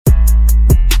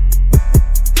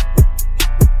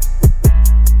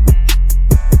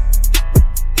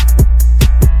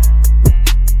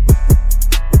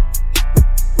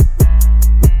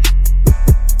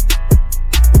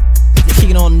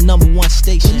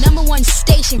one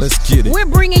station. Let's get it. We're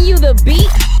bringing you the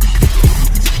beat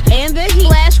and the heat.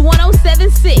 Flash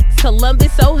 107.6,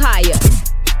 Columbus, Ohio.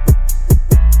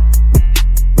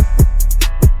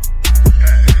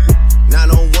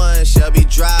 901 Shelby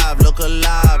Drive, look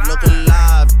alive, look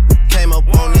alive. Came up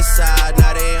on this side,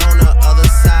 now they on the other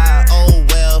side. Oh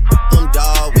well, them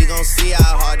dog, we gon' see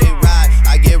how hard they ride.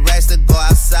 I get racks to go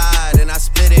outside, and I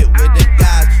split it with the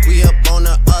guys. We up on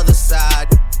the other side,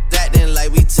 acting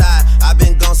like we tied. I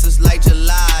been gone since like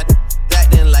July,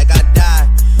 acting like I died.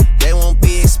 They won't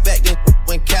be expecting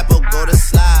when Capo go to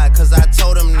slide, cause I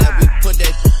told them that we put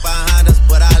that behind us,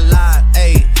 but I lied.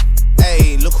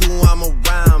 Hey, look who I'm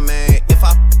around, man. If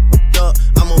I up,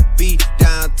 I'ma be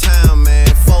downtown, man.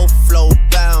 Full flow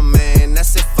bound, man.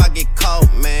 That's if I get caught,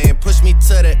 man. Push me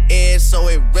to the edge, so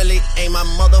it really ain't my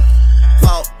mother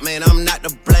fault, man. I'm not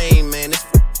to blame, man. This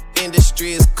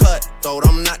industry is cutthroat,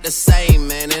 I'm not the same,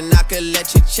 man. And I could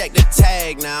let you check the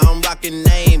tag now. I'm rocking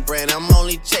name brand, I'm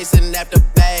only chasing after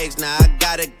bags now. I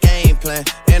got a game plan,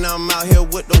 and I'm out here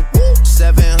with the whoop.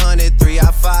 700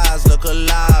 3i5s, look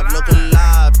alive, look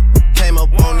alive. Came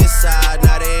up on this side,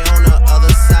 now they on the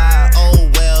other side. Oh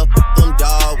well, them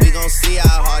dog, we gon' see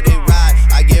how hard they ride.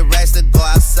 I get racks to go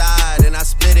outside, and I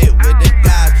split it with the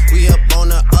guys. We up on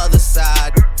the other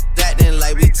side, acting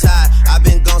like we tied. I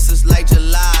been gone since like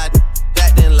July,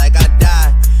 acting like I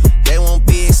died. They won't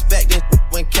be expecting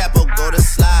when Capo go to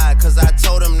slide, cause I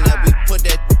told them that we put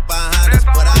that behind us,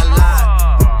 but I lied.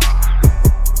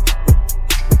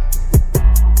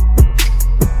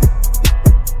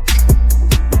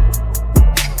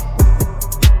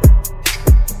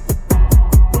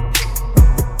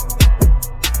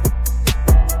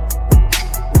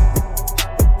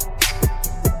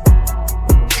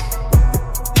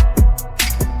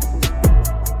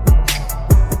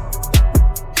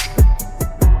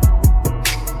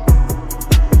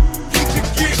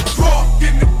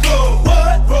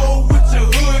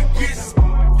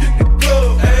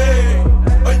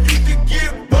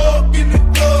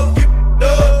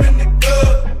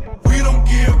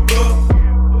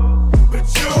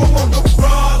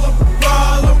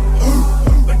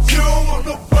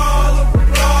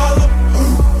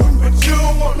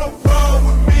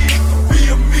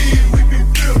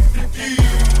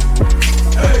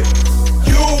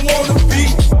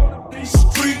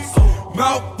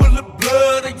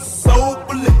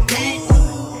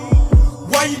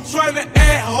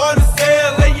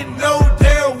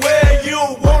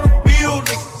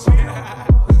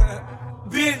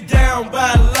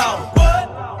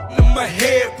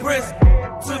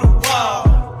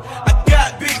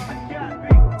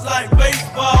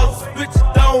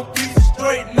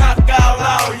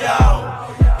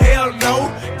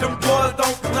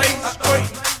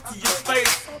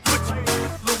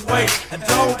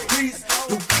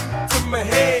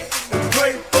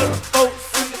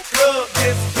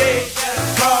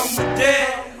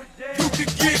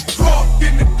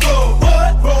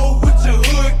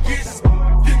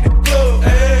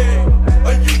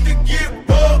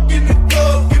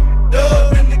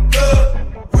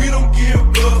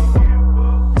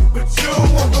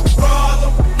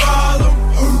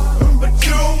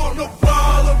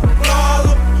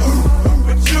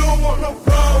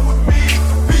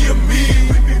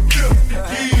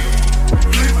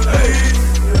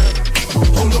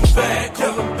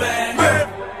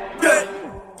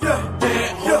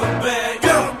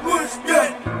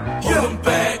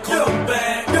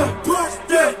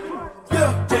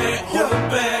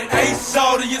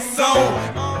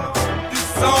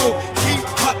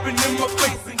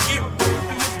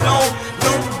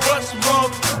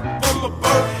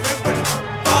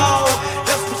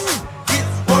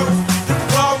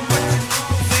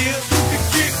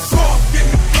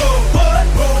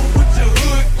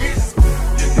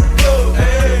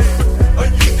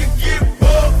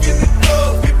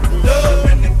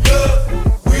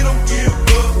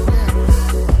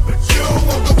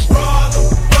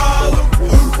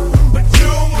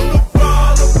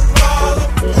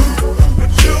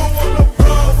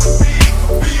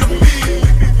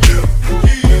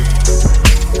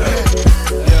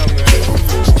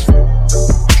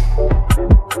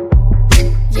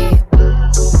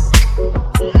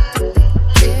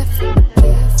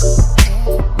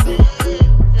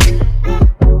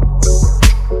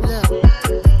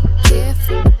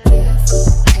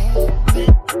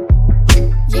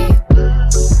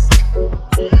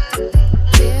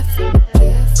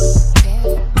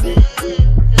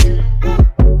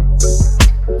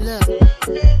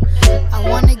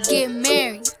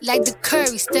 like the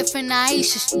Curry, Steph and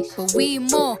Aisha, but we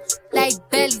more like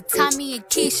Belly, Tommy, and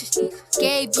Keisha.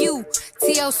 Gave you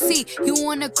TLC, you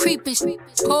wanna creep and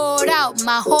poured out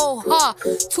my whole heart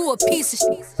to a piece of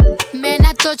shit. Man,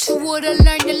 I thought you would've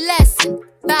learned your lesson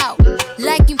about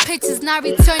liking pictures, not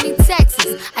returning texts.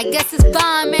 I guess it's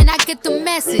fine, man, I get the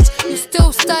message. You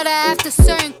still stutter after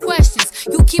certain questions.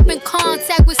 You keep in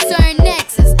contact with certain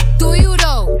exes. Do you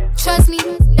though? Trust me,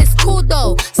 it's cool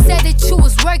though. Said that you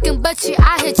was working, but you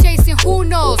out here chasing who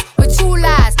knows. With two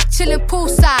lies, chilling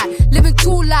poolside, living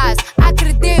two lives. I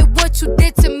could've did what you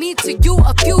did to me, to you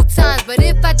a few times. But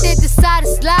if I did decide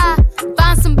to slide,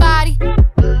 find somebody,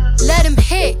 let him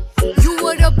hit. You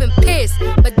would've been pissed,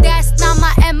 but that's not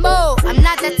my MO. I'm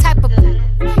not that type of.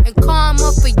 And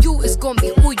karma for you is gonna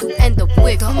be who you end up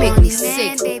with. Don't make me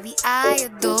sick. Baby, I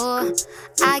adore.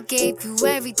 I gave you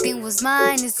everything, was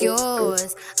mine is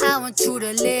yours. I want you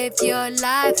to live your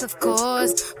life, of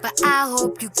course, but I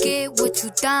hope you get what you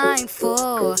dying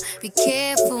for. Be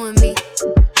careful with me.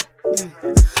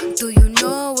 Do you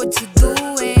know what you're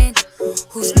doing?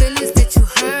 Whose feelings that you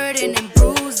hurting and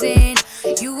bruising?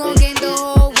 You gon' gain the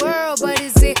whole world, but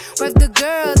is it worth the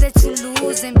girl that you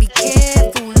losing? Be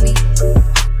careful with me.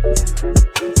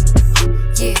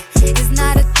 Yeah, it's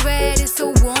not a threat, it's a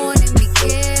warning. Be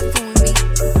careful with me.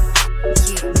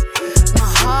 Yeah, my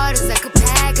heart is like a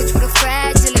package with a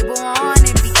fragile label on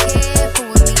it. Be careful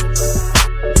with me.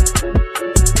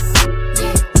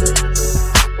 Yeah.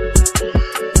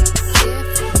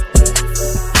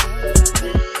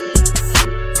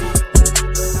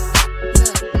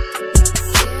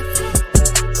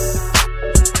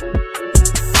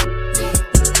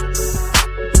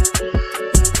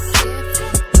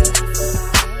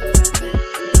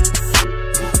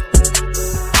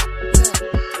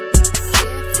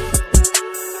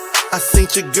 I seen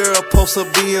your girl post a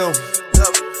BM,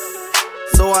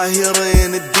 so I hit her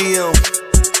in the DM.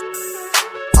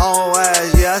 All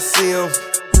eyes, yeah, I see him.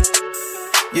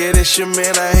 Yeah, that's your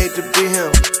man, I hate to be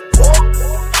him.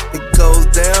 It goes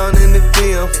down in the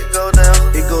DM. It go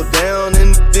down. It go down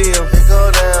in the DM. It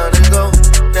go down. It go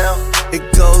down. It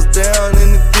goes down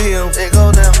in the DM. It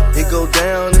go down. It go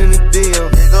down in the DM.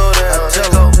 It go down. I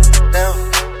tell her down.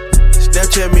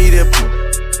 Snapchat me that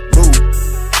move.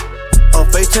 Or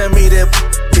FaceTime me that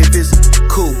if it's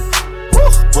cool.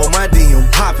 Boy, my DM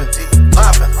poppin'.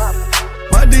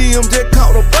 My DM just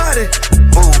caught a body.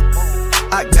 Move.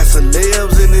 I got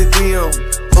celebs in the DM.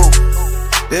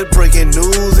 They're breaking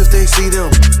news if they see them.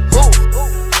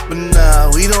 But nah,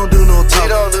 we don't do no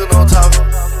talking.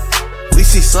 We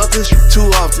see suckers too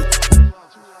often.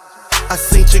 I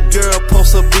seen your girl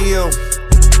post a BM,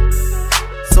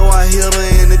 so I hit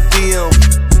her in the DM.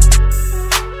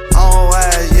 All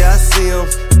eyes, yeah, I see him.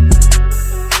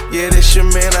 Yeah, that's your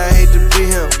man, I hate to be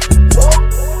him.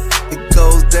 It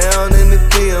goes down in the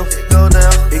DM. It go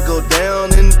down. It go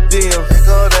down in the DM. It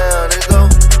go down. It go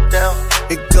down.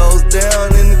 It goes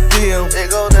down in the DM. It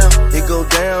go down. It go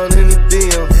down in the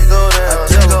DM. It go down. I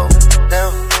tell her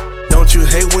down. Don't you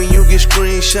hate when you get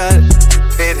screenshotted?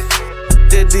 Petty.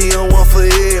 That DM one for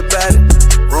everybody.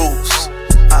 Rules.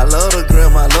 I love the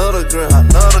gram. I love the gram. I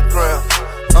love the gram.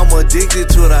 I'm addicted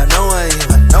to it. I know I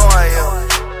am. I know I am.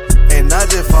 And I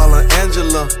just follow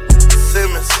Angela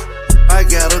Simmons. I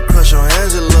got a crush on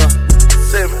Angela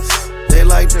Simmons. They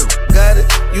like them. Got it.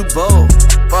 You bold.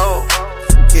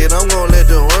 Kid, I'm gon' let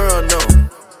the world know.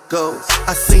 Go.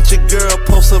 I seen your girl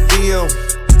post a BM,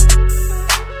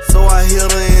 so I hit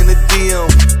her in the DM.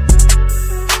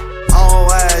 All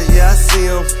eyes, yeah, I see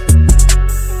him.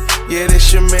 Yeah,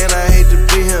 that's your man, I hate to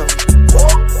be him.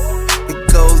 It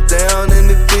goes down in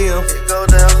the DM. It go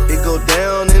down. It go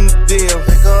down in the DM.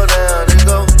 It go down. It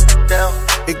go down.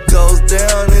 It goes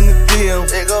down in the DM.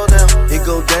 It go down. It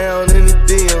go down in the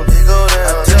DM. It go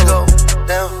down. I tell her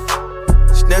down.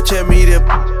 Snapchat me that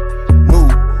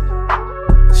move.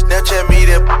 Snapchat me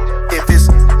that if it's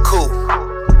cool.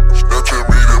 Snapchat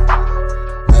me that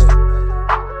move.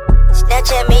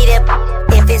 Snapchat me that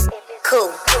if it's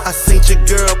cool. I seen your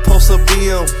girl post a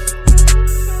BM,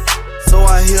 so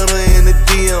I hit her in the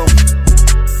DM.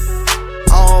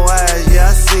 All eyes, yeah,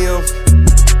 I see him.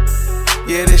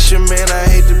 Yeah, that's your man, I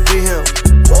hate to be him.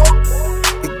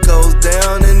 It goes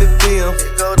down in the DM.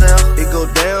 It go down. It go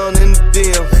down in the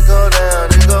DM. It go down.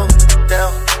 It go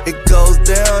down. It goes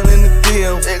down in the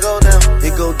DM. It go down.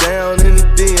 It go down in the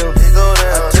DM. It go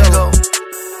down. I tell her.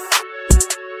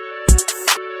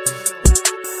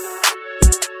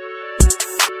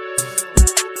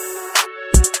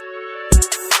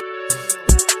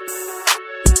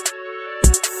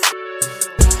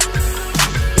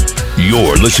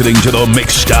 You're listening to the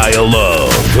mix style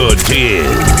of The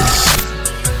Diz.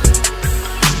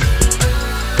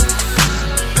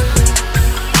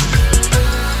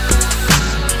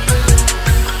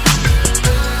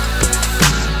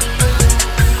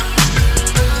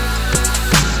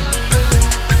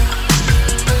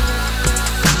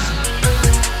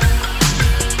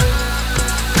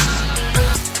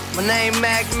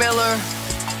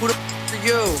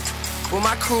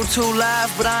 my crew too live,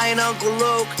 but I ain't Uncle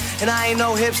Luke. And I ain't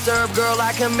no hipster, girl,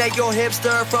 I can make your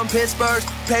hipster from Pittsburgh.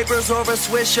 Papers over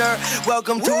Swisher.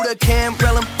 Welcome to the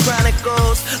Cambrellum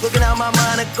Chronicles. Looking out my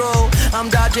monocle, I'm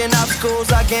dodging obstacles.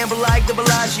 I gamble like the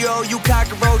Bellagio, you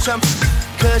cockroach. I'm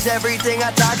cause everything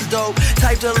I talk is dope.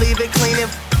 Type to leave it clean and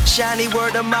shiny,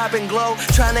 word of mop and glow.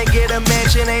 Tryna get a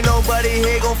mansion, ain't nobody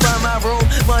here gon' find my room.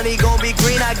 Money gon' be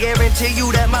green, I guarantee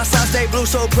you that my side stay blue.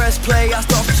 So press play, I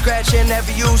start from scratch and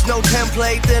never use no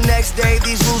template. The next day,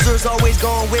 these losers always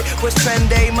going with what's trend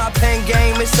day. My pen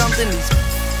game is something these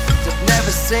I've never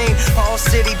seen. All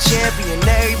city champion,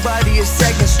 everybody is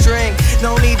second string.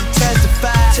 No need to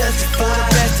testify, for the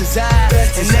best is I.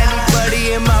 And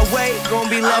anybody in my way gon'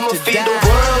 be left to die. I'ma feed the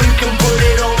world, you can put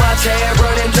it on my tab.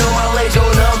 Run until my legs go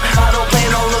numb, I don't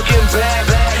plan on looking back.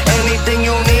 Anything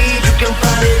you need, you can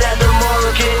find it at the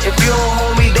market. If you don't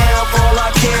hold me down for all I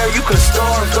care, you can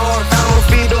starve. I'ma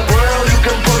feed the world, you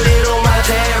can put it on my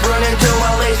tab. Run until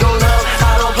my legs go numb,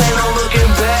 I don't plan on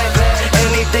looking back.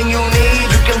 Anything you need,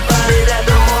 you can find it at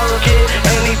the market.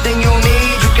 Anything you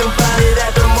need, you can find it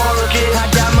at the market. I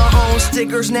got my own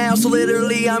stickers now, so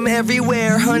literally I'm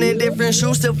everywhere. 100 different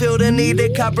shoes, still feel the need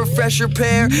to cop a fresher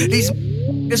pair. These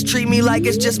just treat me like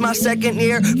it's just my second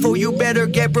year. For you better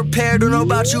get prepared. Don't know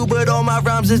about you, but all my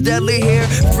rhymes is deadly here.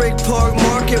 Frick Park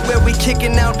Market, where we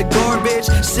kicking out the garbage.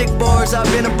 Sick bars, I've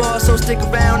been a boss, so stick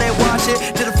around and watch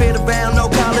it. Did a fit around, no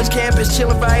college campus,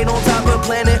 chilling right on top of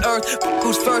planet Earth.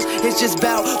 Who's first? It's just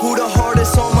about who the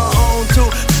hardest on my own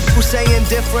too. Who's saying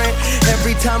different?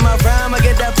 Every time I rhyme, I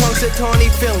get that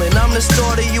Punxsutawney feeling. I'm the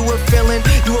starter, you were feeling.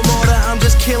 You a martyr, I'm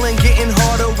just killing. Getting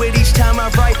harder with each time I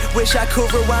write. Wish I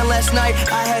could rewind last night.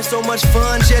 I had so much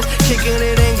fun just kicking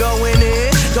it and going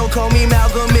in. Don't call me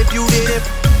Malcolm if you didn't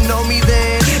know me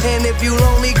then. And if you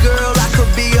lonely, girl, I could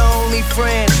be your only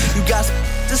friend. You got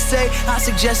to say, I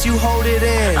suggest you hold it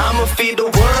in. I'ma feed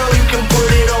the world, you can put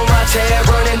it on my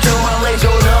tab. Run until my legs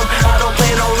go numb, I don't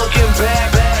plan on looking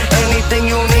back. Anything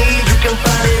you need, you can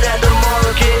find it at the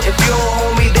market. If you don't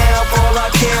hold me down for all I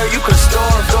care, you can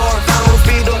starve. I'ma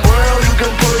feed the world, you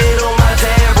can put it on my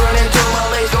tab. Run until my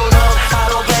legs go numb, I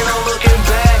don't plan on looking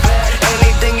back.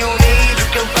 Anything you need, you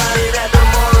can find it at the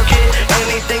market.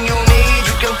 Anything you need,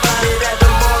 you can find it at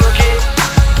the market.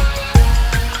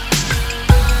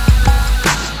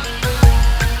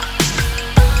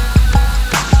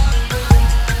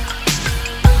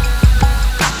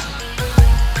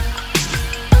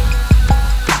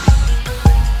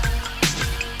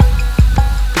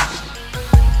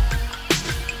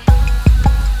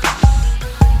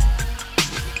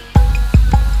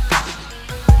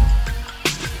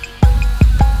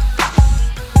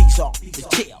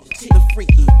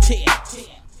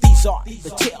 These are the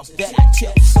tales that I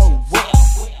tell so well.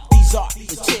 These are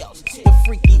the tales, the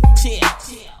freaky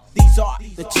tales. These are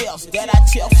the tales that I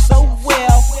tell so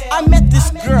well. I met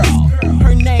this girl,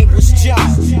 her name was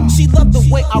Joan. She loved the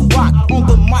way I rock on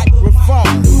the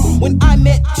microphone. When I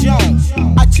met Joan,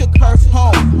 I took her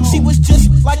home. She was just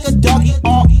like a doggy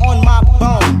all on my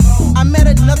bone. I met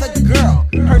another girl,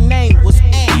 her name was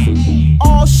Ann.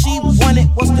 All she wanted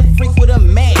was to freak with a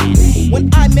man. When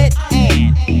I met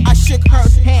Ann, I shook her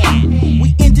hand.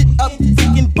 We ended up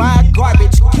freaking by a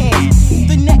garbage can.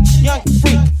 The next young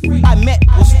freak I met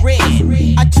was Red.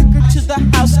 I took her to the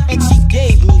house and she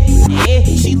gave me head.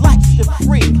 She likes to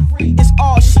freak, is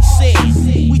all she said.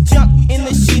 We jumped in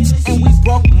the sheets and we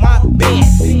broke my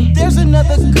bed. There's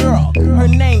another girl, her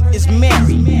name is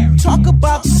Mary. Talk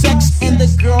about sex and the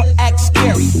girl acts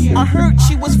scary. I heard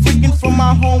she was freaking for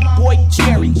my homeboy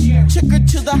Jerry. Took her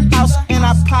to the house and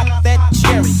I popped that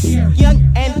cherry. Young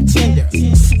and tender,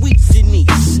 sweet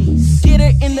Denise. Get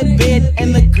her in the bed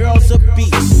and the girl's a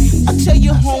beast. I tell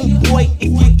you homeboy,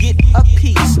 if you get a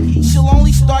piece, she'll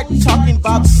only start talking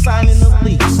about signing the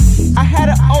lease. I had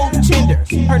an old tender,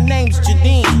 her name's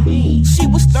Janine. She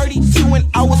was 32 and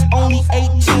I was only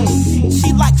 18.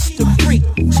 She likes to freak,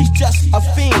 she's just a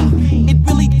fiend. It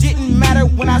really didn't matter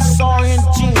when I saw her in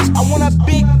jeans. I want a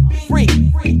big freak,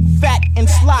 fat and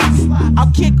sloppy.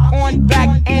 I'll kick on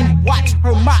back and watch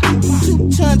her mock.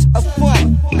 2 tons of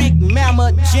fun, big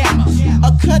mama jammer.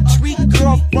 A country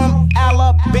girl from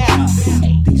Alabama.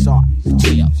 These are the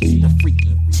tales, the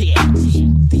freaky tales.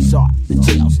 These are the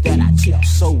tales that I tell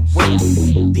so well.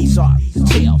 These are the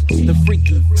tales, the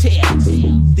freaky tales.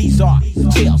 These are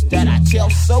the tales that I tell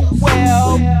so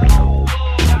well.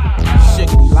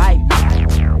 Shook me like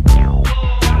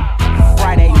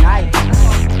Friday night.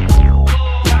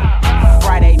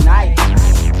 Friday night.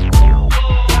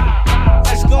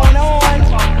 What's going on?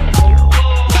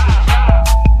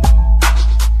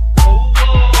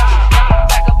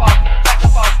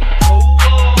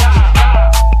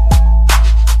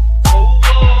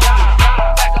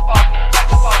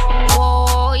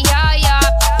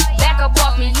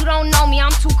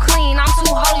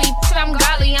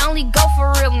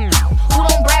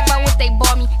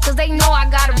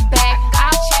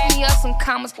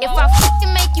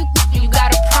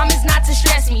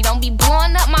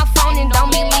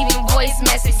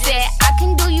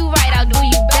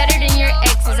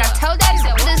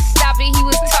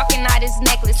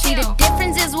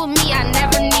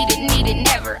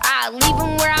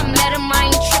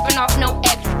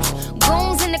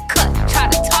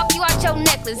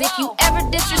 dollars. If you ever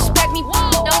disrespect me,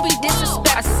 don't be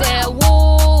disrespect. I said,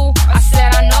 woo. I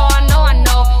said, I know.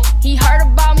 He heard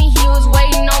about me, he was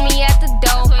waiting on me at the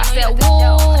door. I said, woo.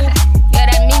 Yeah,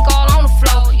 that mink all on the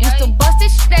floor. Used to bust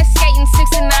this shit at skating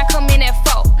 6 and 9, come in at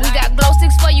 4. We got glow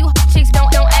sticks for you chicks,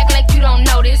 don't act like you don't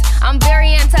know this. I'm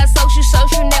very antisocial,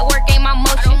 social network ain't my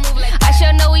motion. I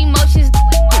show no emotions,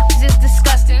 it's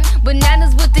disgusting.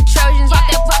 Bananas with the Trojans,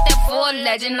 pop that for a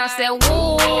legend. I said,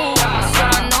 woo. I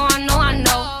said, I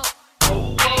know.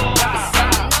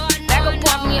 Back up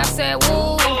off me, I said,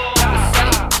 woo.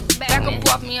 Back up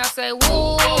off me, I said,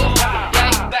 woo.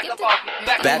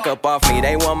 Back up off me,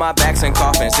 they want my backs and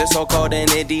coffins. It's so cold in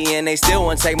Indy and they still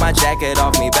won't take my jacket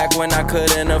off me. Back when I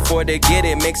couldn't afford to get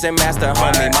it, mix and master,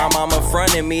 homie. My mama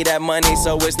fronted me that money,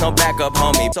 so it's no backup,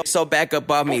 homie. So back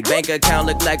up off me, bank account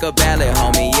look like a ballot,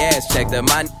 homie. Yes, check the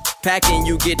money. Packing,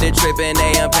 you get the trip and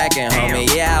they unpacking,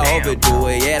 homie. Yeah, I overdo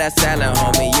it, yeah, that's salad,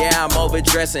 homie. Yeah, I'm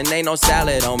overdressing, ain't no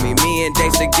salad on me. Me and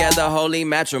dates together, holy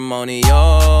matrimony,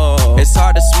 oh. It's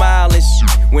hard to smile and shit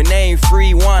when they ain't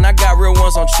free one. I got real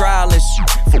ones on trial and shit.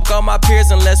 Fuck all my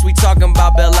peers unless we talking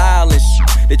about Belle Isle and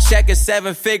shit. The check is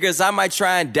 7 figures, I might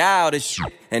try and dial this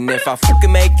shit. And if I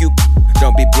fucking make you,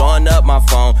 don't be blowing up my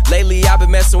phone. Lately I've been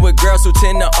messing with girls who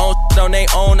tend to own on they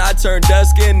own. I turn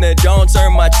dusk into dawn,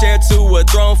 turn my chair to a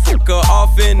throne. Fuck her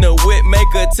off in the whip, make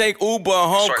her take Uber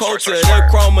home. Coat to the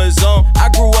chromosome. I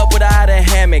grew up without a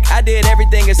hammock, I did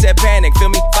everything except panic. Feel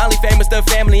me? Finally famous, the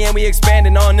family, and we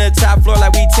expanding on the top floor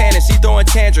like we tanning. She throwing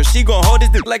tantrums, she gon' hold this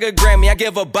dick like a Grammy. I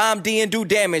give her bomb D and do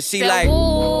damage. She like,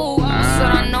 ooh. Said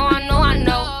I know.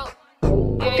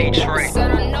 Detroit.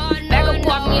 Back up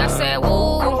off me, I said,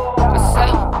 woo.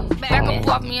 Back up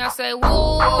off me, I say,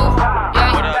 woo.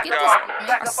 Yeah, get this.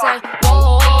 I say,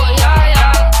 whoa,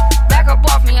 yeah. Back up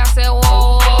off me, I say,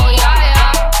 whoa,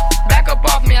 yeah. Back up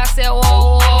off me, I say,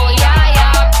 whoa,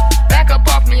 yeah. Back up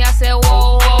off me, I say,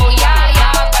 whoa,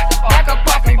 yeah. Back up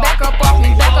off me, back up off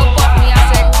me, back up off me, I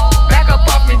say, back up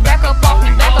off me, back up off me,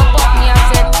 back up off me, I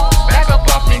said, back up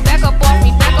off me, back up off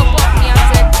me, back up off me, I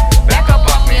said, back up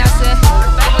off me, I said,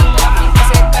 back up off me, I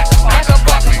said, back up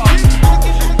off me.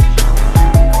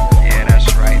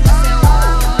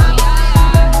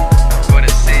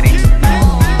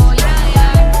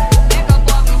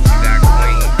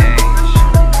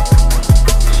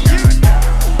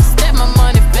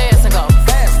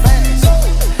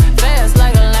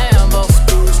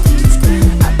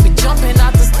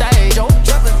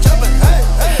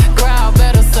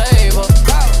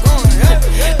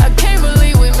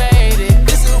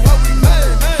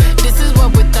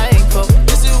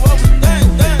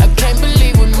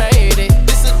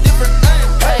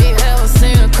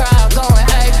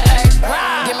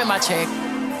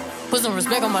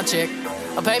 Check.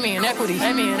 Pay me in equity.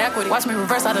 Watch me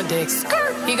reverse out of dicks.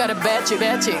 He got a bad chick.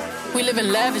 We live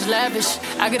in lavish.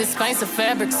 I got expensive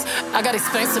fabrics. I got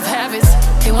expensive habits.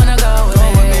 He wanna go with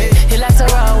me. He likes to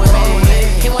roll with me.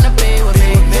 He wanna be with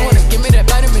me. He wanna give me that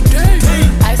vitamin D.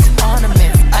 Ice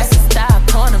ornaments. Ice style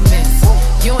ornaments.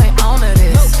 You ain't on to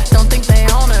this. Don't think they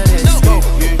on to this.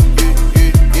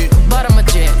 But I'm a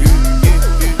jet.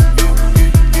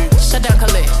 Shut down,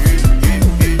 Khalid.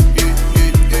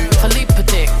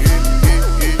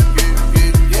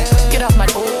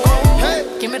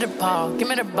 Give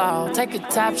me the ball, take a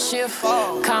top shift.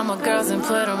 Call my girls and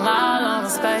put them all on a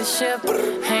spaceship.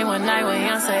 Hang one night with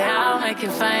Beyonce, I'll make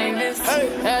you famous.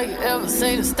 Have you ever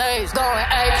seen the stage going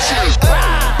apeshit?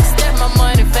 Step my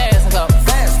money fast and go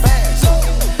fast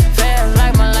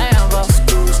like my Lambo.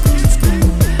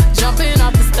 Jumping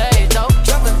off the stage, though.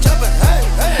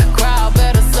 Crowd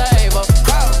better save up.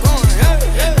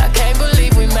 I can't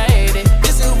believe we made it.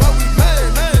 This is what we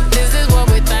made. This is what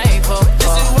we're thankful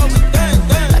for.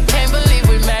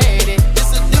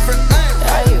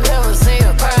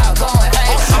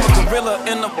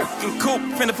 In the fucking coupe,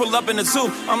 finna pull up in the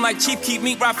zoo. I'm like Chief Keef,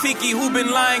 meet Rafiki, who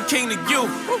been Lion King to you.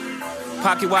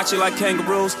 Pocket watch it like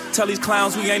kangaroos. Tell these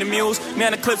clowns we ain't amused.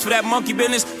 Man, the clips for that monkey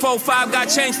business. 4-5 got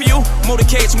change for you.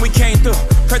 Motorcades when we came through.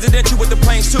 Presidential with the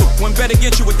planes too. When better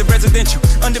get you with the residential.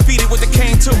 Undefeated with the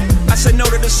cane too. I said no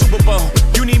to the Super Bowl.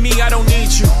 You need me, I don't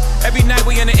need you. Every night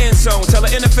we in the end zone. Tell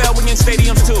the NFL we in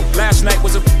stadiums too. Last night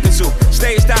was a fucking zoo.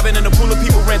 Stage diving in a pool of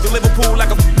people. Ran through Liverpool like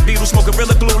a beetle. Smoke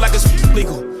Gorilla Glue like it's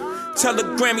legal. Tell the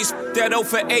Grammys that O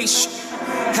for H.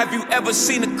 Have you ever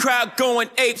seen a crowd going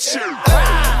ape shit?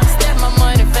 Step my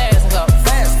money fast and go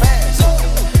fast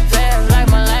like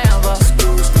my Lambo.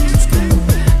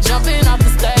 Jumping off the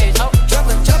stage,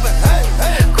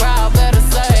 crowd better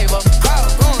save up.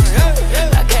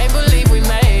 I can't believe we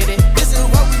made it. This is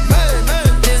what we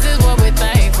made. This is what we're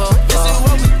thankful for.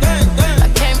 I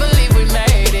can't believe we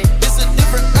made it. This is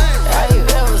different. Have you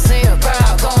ever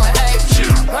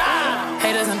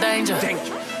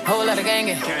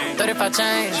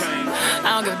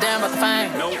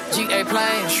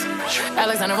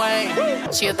Alexander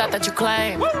Wayne. She a thought that you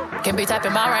claim. Can be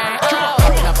typing my rain.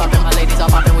 I'm popping, my ladies all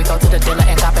popping. We go to the dealer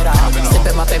and cop it all.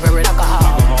 Sipping my favorite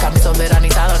alcohol. Got me so lit, I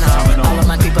need Tylenol. All of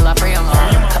my people I free them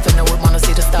all. Cuffing the whip, wanna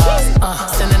see the stars.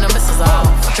 Sending the missiles off.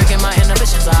 Drinking my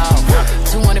inhibitions off.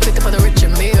 250 for the rich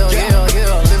and meal. Yeah.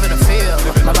 Live in the field.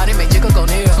 My body make jiggle go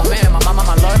near. My man, my mama,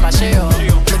 my lord, my shield.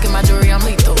 Look at my jewelry, I'm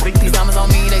lethal. These diamonds on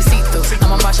me, they see through.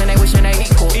 I'm a march and they wishing they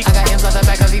equal. I got M's off the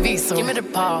back of VV, so give me the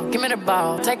ball, give me the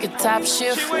ball. Take a top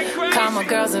shift. Call my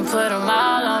girls and put them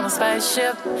all on a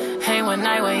spaceship. Hang one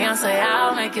night with Beyonce,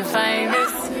 I'll make you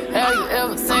famous. Have you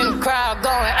ever seen a crowd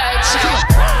going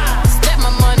apeshit? Step my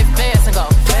money fast and go.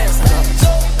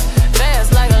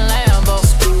 Fast like a Lambo.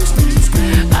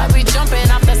 I be jumping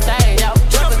off the stage, yo.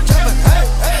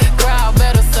 Crowd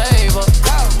better save us.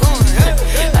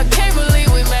 I can't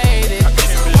believe we made it.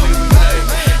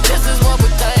 This is what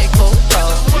we're thankful for.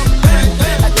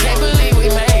 I can't believe we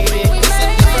made it.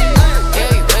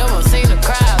 Yeah, you ever seen the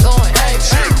crowd going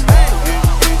apeshit?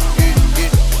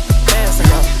 Fast and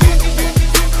go.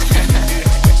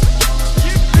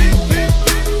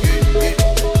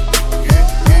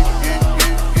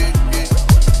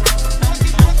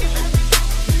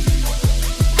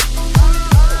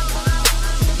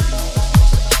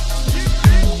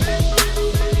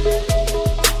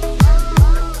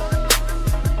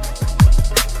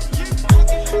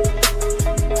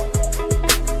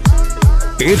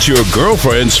 It's your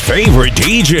girlfriend's favorite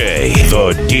DJ,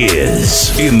 The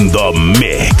Diz, in the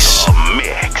mix.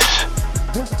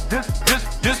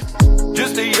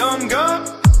 Just a young gun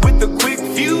with a quick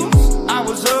fuse. I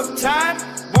was uptight,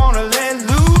 wanna let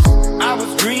loose. I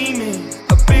was dreaming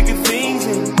of bigger things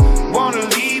and wanna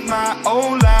leave my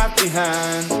old life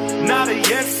behind. Not a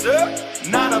yes sir,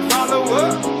 not a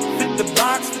follower. Fit the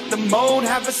box, fit the mold,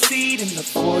 have a seat in the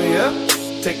foyer.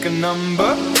 Take a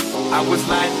number. I was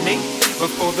lightning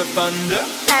before the thunder.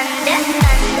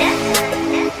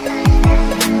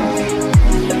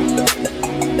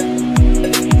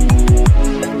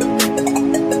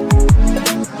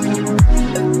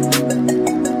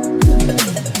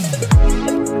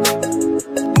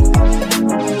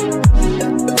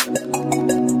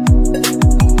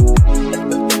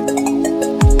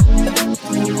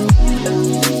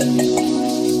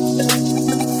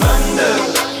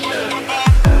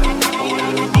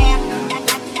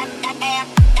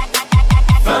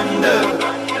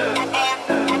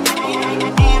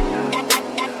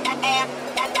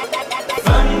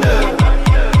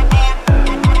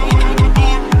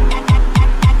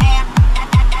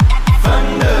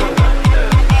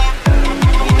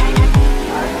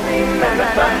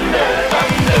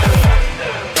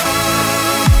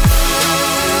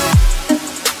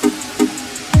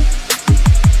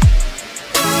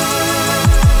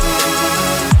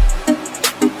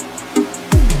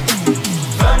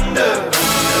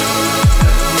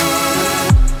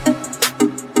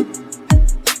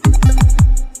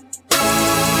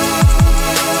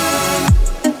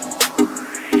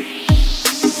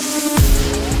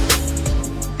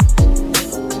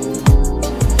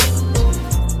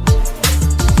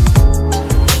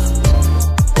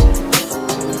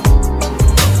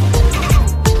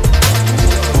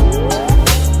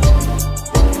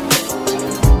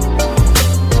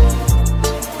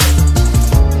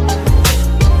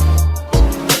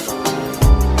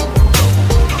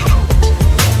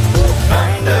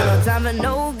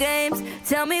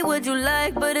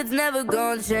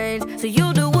 So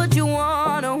you do what you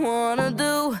wanna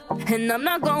do. And I'm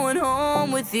not going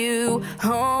home with you.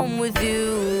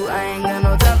 I ain't got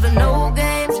no time for no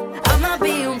games. I'm not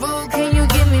being rude, can you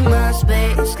give me my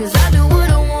space? Cause I do what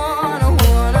I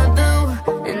wanna do.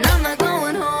 And I'm not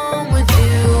going home with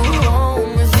you.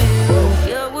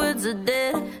 Your words are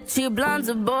dead, cheap blondes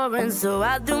are boring. So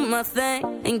I do my thing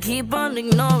and keep on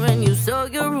ignoring you. So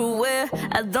you're aware,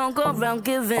 I don't go around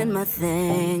giving my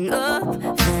thing up.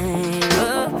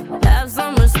 Have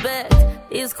some respect,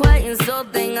 it's quite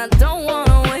insulting. I don't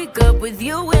wanna wake up with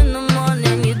you in the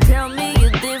morning. You tell me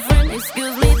you're different,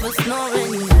 excuse me for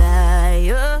snoring. You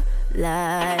liar.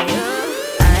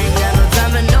 I ain't got no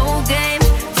time for no games.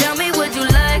 Tell me what you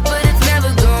like, but it's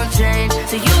never gonna change.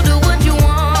 So you do what you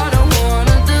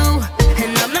wanna do.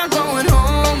 And I'm not going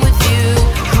home with you.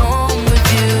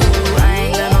 I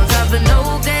ain't got no time for no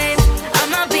games. I'm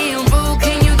not being rude,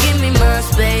 can you give me my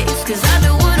space? Cause I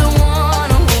do what I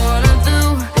wanna do.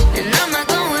 And I'm not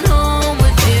going home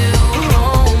with you.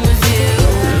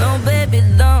 No baby,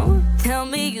 don't tell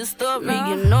me your story.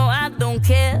 You know I don't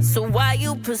care, so why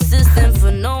you persistent?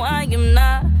 For no, I am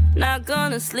not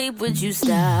gonna sleep with you.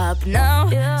 Stop now.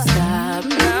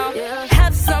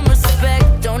 Have some respect.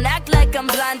 respect. Don't act like I'm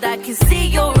blind, I can see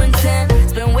your intent.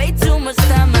 Spend way too much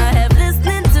time I have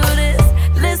listening to this,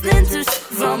 listening to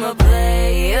from a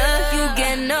player. You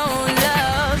get no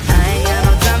love. I ain't got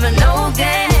no time for no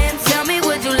games. Tell me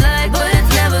what you like, but it's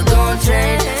never gonna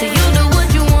change. So you do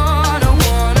what you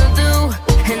wanna do,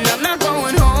 and I'm not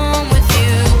going home with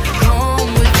you,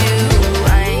 home with you.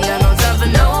 I ain't got no time for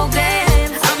no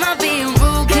games. I'm not being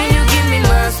rude, can you give me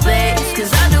my space?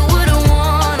 Cause I do what I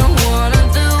wanna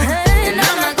do, and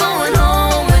I'm not going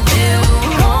home with you,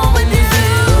 home with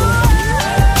you.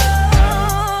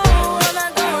 I'm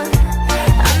not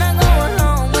going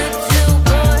home with you,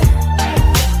 boy.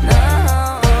 No,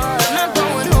 I'm not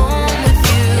going home with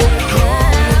you,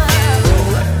 home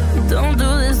with you. Don't do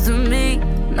this to me,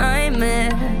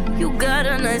 nightmare. You got a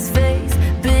nice face,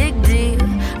 big deal.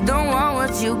 Don't want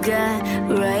what you got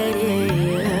right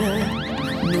here.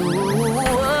 No,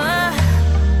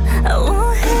 I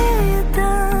won't hear you,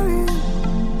 darling,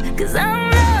 cause I'm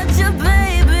not your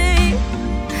baby.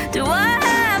 Do I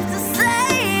have to say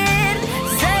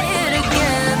it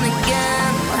again and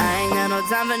again? I ain't got no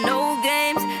time for no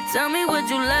games. Tell me what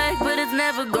you like, but it's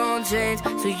never gonna change.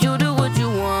 So you do what you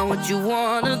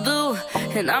wanna do,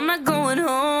 and I'm not going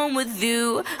home with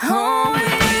you, home with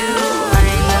you. I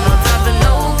ain't got no time for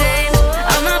no games.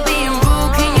 I'm not being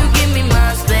rude, can you give me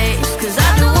my space? Cause I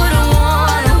do what I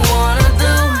wanna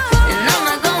do, and I'm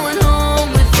not going home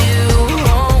with you,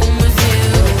 home with you.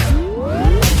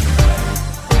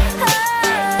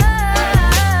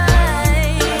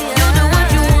 You do what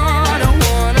you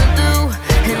wanna do,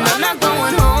 and I'm not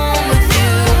going home with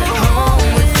you, home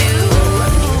with you.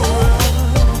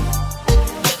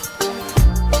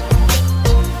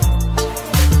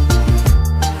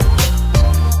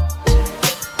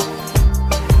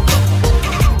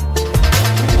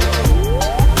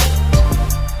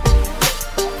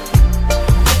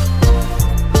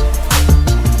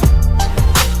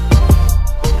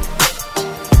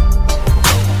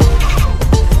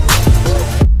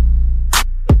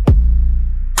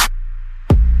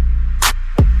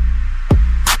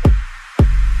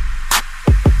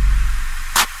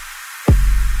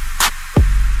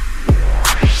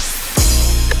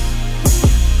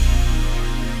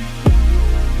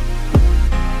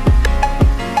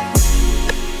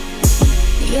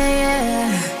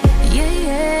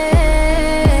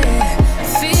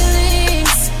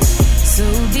 Feelings so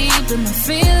deep in my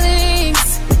feelings.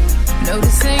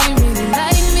 Notice they really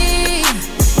like me.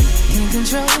 Can't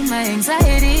control my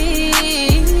anxiety.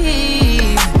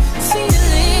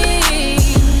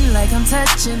 Feeling like I'm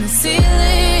touching the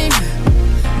ceiling.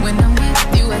 When I'm with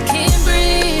you, I can't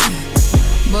breathe.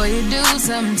 Boy, you do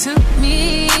something to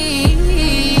me.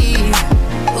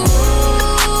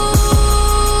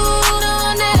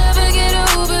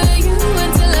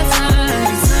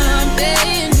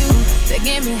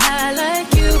 Get me high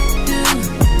like you do,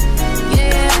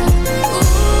 yeah.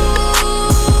 Ooh,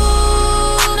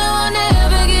 no, I'll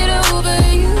never get over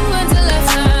you until I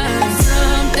find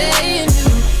something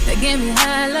new that get me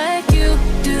high like you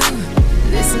do.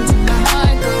 Listen to my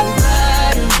heart go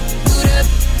bada, boot up,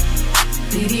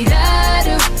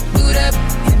 dee-dee-da-do, boot up,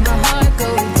 and my heart go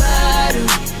bada,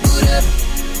 boot up,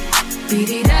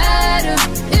 dee-dee-da-do.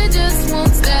 It just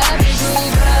won't stop, it go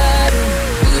bada,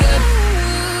 boot up.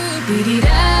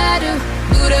 Dee-dee-da-do,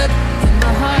 boot up, and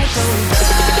my heart goes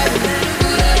bada,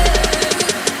 boot up,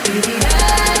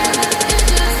 dee-dee-da-do, it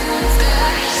just won't stop.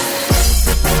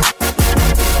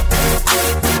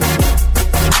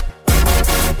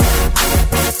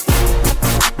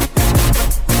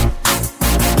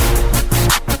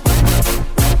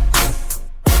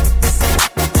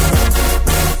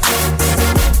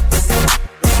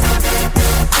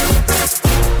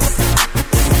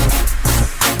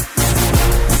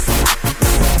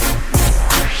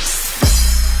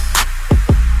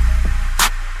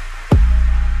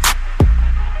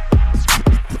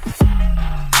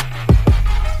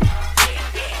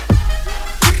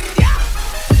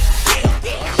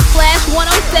 Flash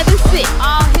 1076,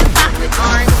 all hip hop and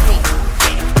R&B.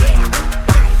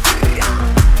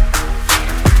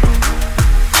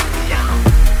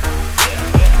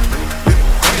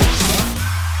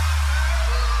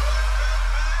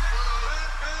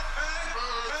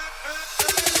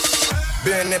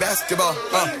 Been that basketball,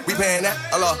 we paying that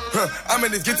a lot. I'm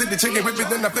in this get to the chicken whip it,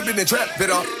 then I flip it and trap it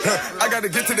off. I gotta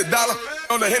get to the dollar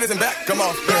on the hitters and back, come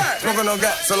on. Smoking on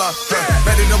gas a lot,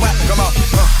 ready to whack, come on.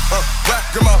 Whack,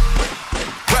 come on.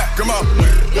 Whack, come on.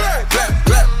 Clap, clap,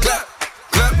 clap,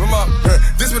 clap, come on.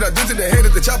 This what I do to the head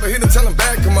of the chopper, hit him, tell him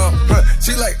back, come on.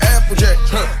 She like Applejack,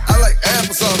 I like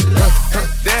applesauce.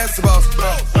 That's the boss,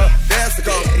 that's the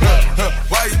cause.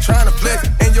 Why you trying to flex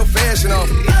in your fashion off?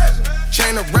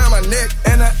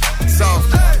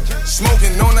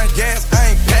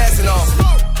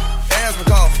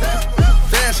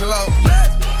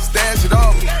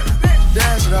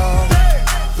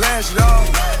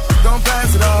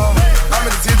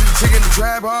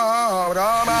 trap hard with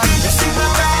all my. You see my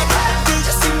bag, did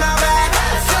you see my bag?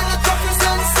 Sell the trophies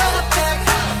on the seller pack.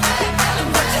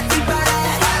 What you think about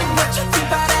that? What you think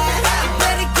about that?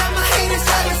 Better got my haters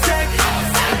out of sight.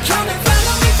 Come and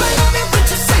follow me with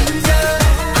your singer.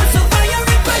 I'm so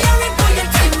fiery, boy,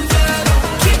 you're tender.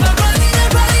 Keep on running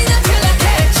until I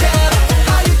catch up.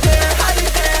 How you there?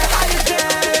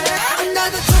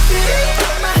 Another trophy,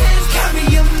 my hands carry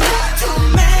 'em. Too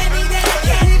many that I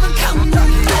can't even count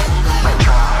them.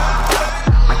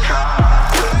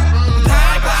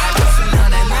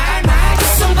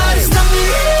 Somebody stop me,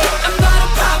 I'm gonna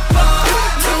pop up.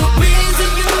 Two beans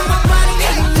and you know my body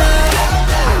ain't love.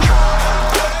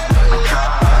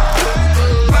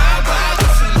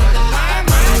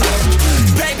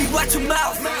 Baby, watch your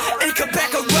mouth, it come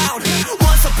back around.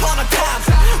 Once upon a time,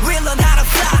 we learn how to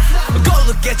fly. Go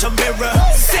look at your mirror,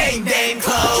 same damn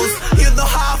clothes. You know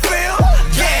how I feel?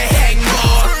 Yeah, hang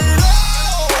more.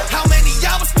 How many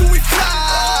hours do we fly?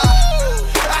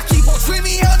 I keep on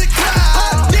dreaming of the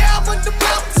cloud. Down on the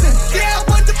mountain, down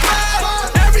on the cloud.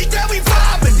 Every day we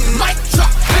vibing, mic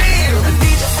drop, bam.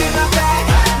 Did you see my bag?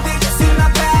 Did you see my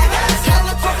bag?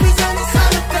 Hella trophies on the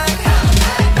side of that.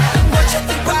 What you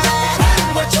think about that?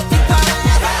 What you think about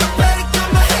that? Better got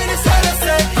my haters out of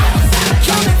sight.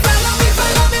 Come and follow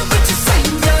me with your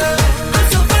singer. I'm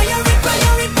so fiery, boy,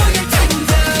 you're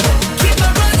tender. Keep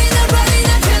on running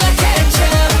until I catch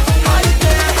up. How you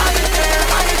there?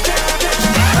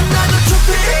 Another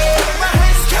trophy, my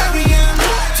hands carry 'em.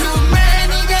 Too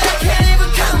many that I can't even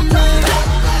count them.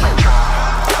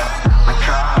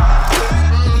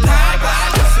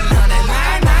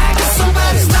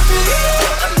 Somebody stop me,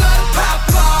 I'm gonna pop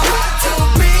off. Two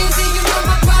beans and you know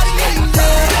my body ain't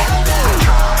dead.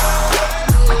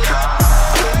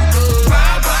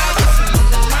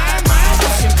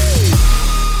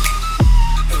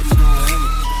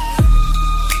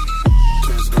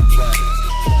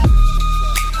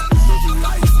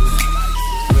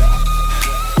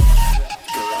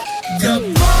 The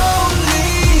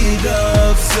police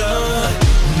officer,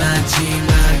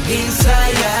 마지막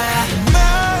인사야.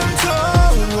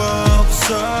 Mental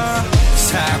officer,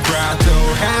 사과도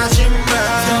하지마.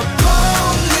 The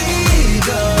police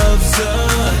officer,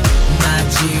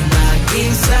 마지막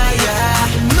인사야.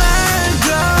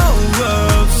 Mental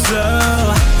officer,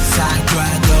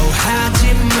 사과도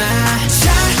하지마. 잘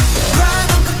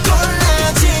봐놓고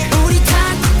골라지. 우리 다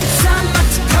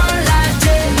쌈마치 콜라지.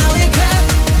 너의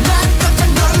맘 깜짝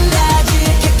놀라지.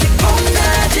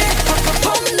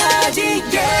 폼나지,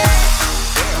 yeah.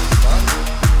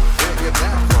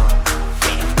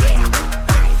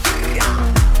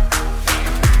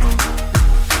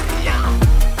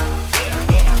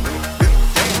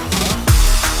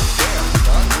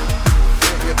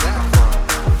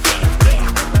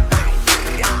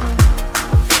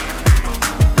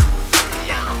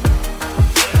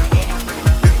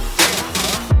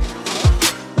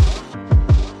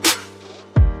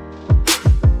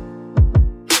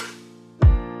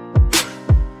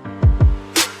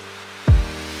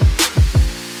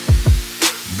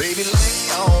 Baby,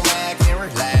 lay on back and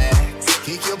relax.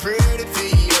 Kick your pretty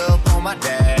feet up on my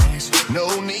dash.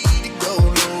 No need to go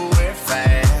nowhere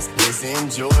fast. Let's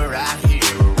enjoy right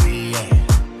here where we at.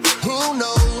 Who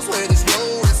knows where this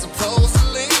road is supposed to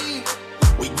lead?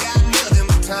 We got nothing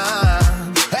but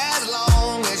time. As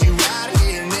long as you're right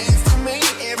here next to me,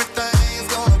 everything's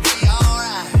gonna be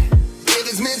alright. If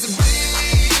it's meant to be,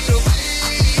 it'll be,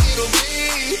 it'll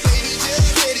be. Baby,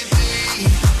 just let it be.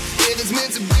 If it's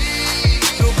meant to be,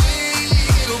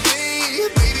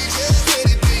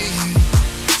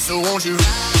 so won't you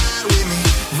ride with me,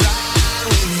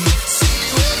 see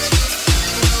where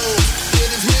everything goes. If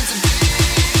it's meant to be,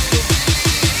 it'll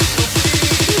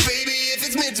be, baby, if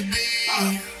it's meant to be.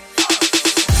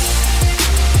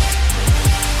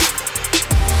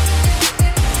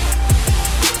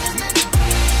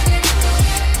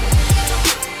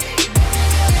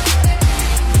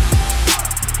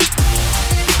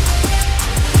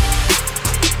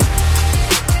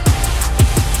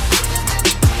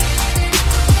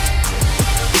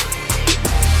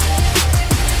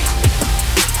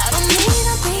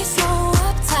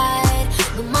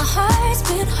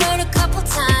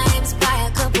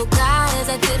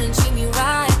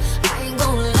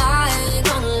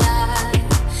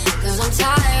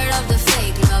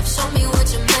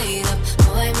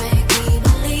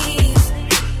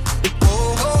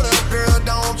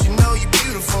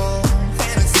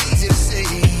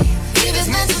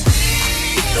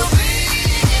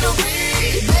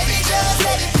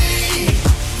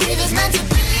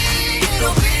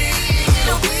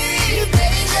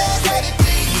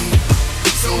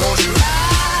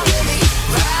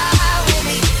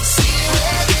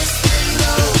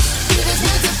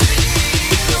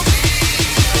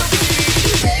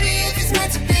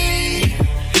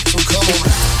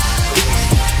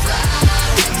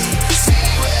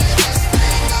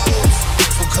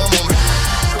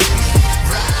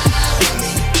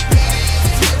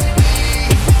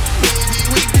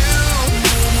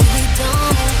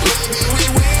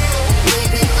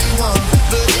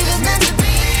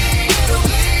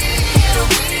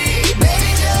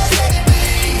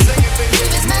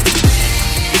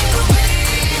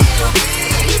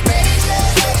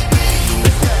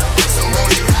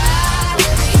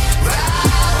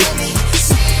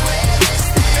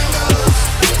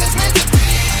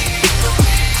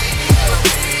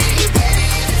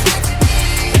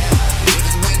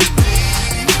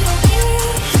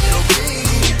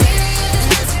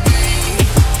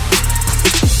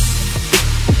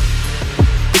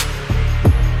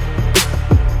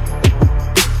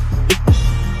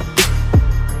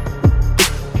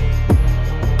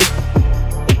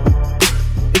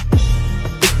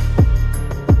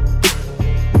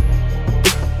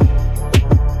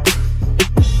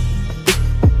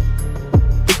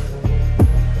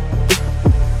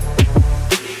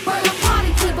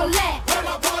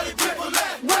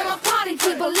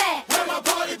 people at? Where my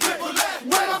party people at?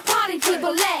 Where my party people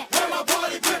at? Where my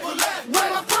party people at?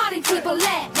 Where my party people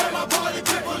at? Where my party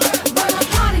people at? Where my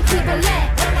party people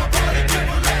at?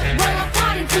 Where my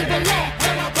party people at?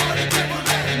 Where my party people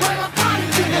at? Where my party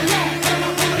people at?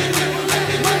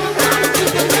 Where my party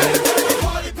people at? Where my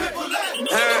party people at?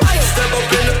 Step up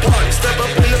in the party, step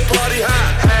up in the party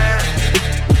high.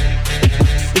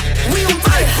 We on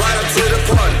fire. Right up to the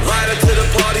party, right up to the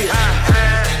party high.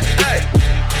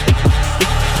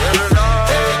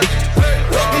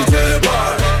 Welcome to the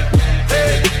party.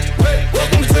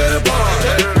 Welcome to the party.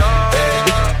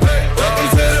 Welcome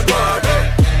to the party.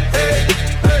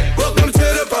 Welcome to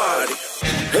the party.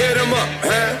 Hit 'em up,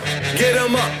 get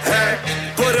 'em up,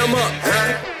 put 'em up,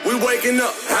 we waking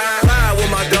up, high with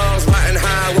my dogs, riding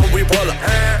high when we pull up,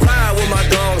 ride with my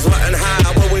dogs, riding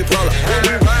high when we pull up, when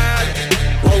we ride,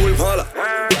 when we pull up,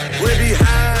 we be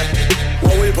high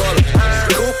when we pull up,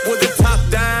 coupe with the top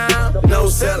down, no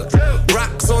cellar,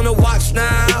 rocks on the watch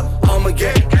now, I'ma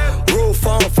get roof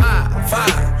on fire,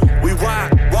 we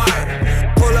wide,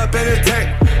 pull up in the tank,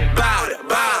 bout it,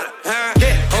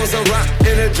 get on some rock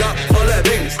in the drop full of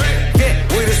things, get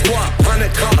with the squad,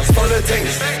 100 cars full of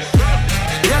things.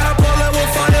 Yeah, I pull up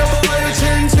with fire, boy, the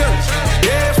chin chips.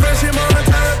 Yeah, fresh in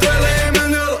Montana, Thriller in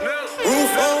Manila.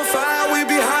 Roof on fire, we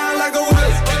be high like a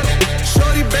whiz.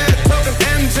 Shorty bad, talking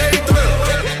MJ Thrill.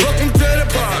 Welcome to the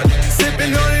party,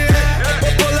 sipping on the air.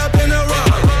 Pull up in the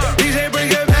rock, DJ bring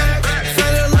it back.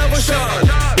 Fell in love with Sean,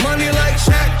 money like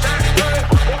Shaq.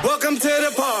 Welcome to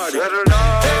the party.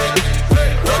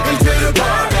 Welcome to the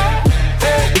party.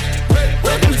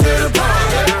 Welcome to the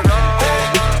party.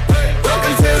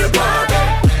 Welcome to the party.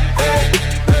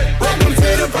 Welcome to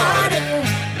the party.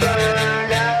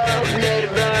 Burn up, let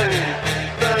it burn.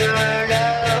 Burn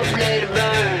up, let it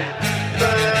burn.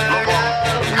 Burn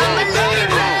up, let it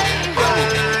burn.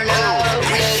 Burn up,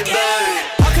 let it burn.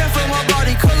 I came from my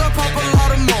body, color pop a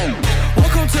lot of more.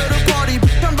 Welcome to the party,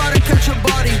 I'm about to catch your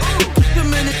body. The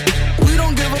minute we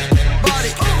don't give a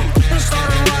body. Let's start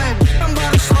a rhyme, I'm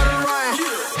about to start a rhyme.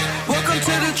 Welcome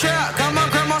to the trap, got my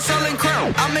grandma selling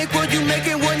crown. I make what you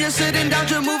making when you're sitting down,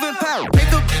 just moving pound.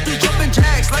 Make a do jumping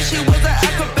jacks like she was an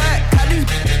acrobat. Got these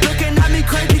looking at me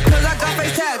crazy cause I got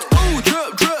face tats. Ooh,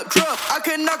 drip, drip, drip, I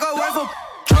can knock a wife up.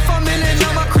 Drop a million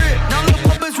on my crib, now Lil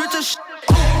Pump is rich as shit.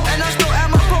 And I still at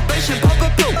my probation, pump a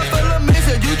pill. I feel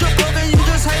amazing, you just broken, you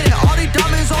just hating. All these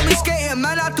diamonds on me skating,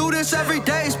 man, I do this every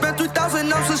day. Spend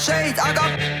 3,000 ounces of shades, I got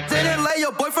didn't lay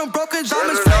your boyfriend broken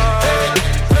diamonds fake.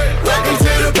 Welcome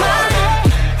to the party.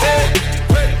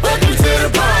 Welcome to the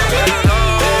party.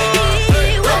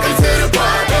 Welcome to the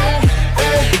party.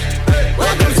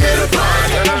 Welcome to the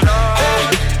party.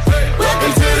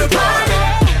 Welcome to the party.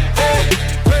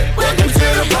 Welcome to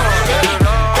the party.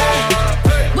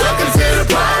 Welcome to the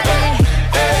party.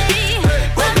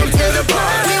 Welcome to the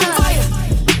party.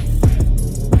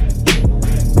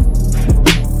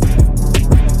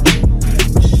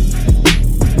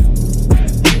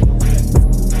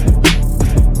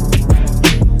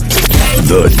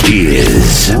 The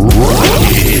Diz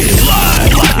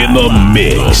live in the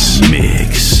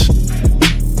mix.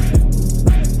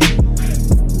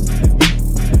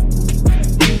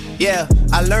 Yeah,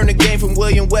 I learned the game from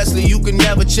William Wesley, you can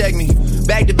never check me.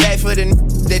 Back to back for the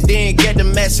that didn't get the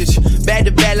message. Back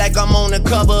to back like I'm on the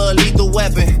cover of Lethal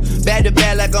Weapon. Back to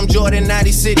back like I'm Jordan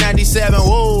 96, 97.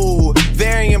 Whoa,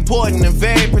 very important and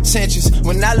very pretentious.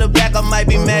 When I look back, I might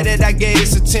be mad that I gave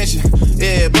this attention.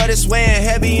 Yeah, but it's weighing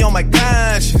heavy on my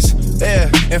conscience. Yeah,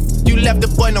 and you left the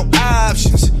boy no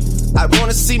options. I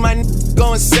wanna see my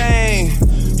go insane.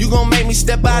 You gon' make me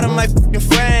step out of my fucking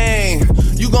frame.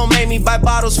 You gon' make me buy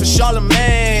bottles for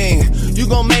Charlemagne. You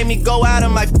gon' make me go out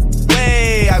of my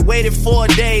way. I waited 4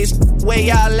 days, where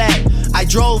y'all at? I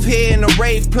drove here in a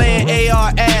rave playing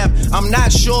AR-AB. I'm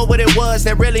not sure what it was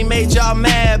that really made y'all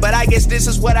mad, but I guess this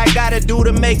is what I gotta do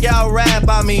to make y'all rap.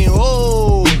 I mean,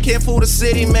 oh, can't fool the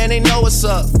city, man, they know what's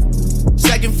up.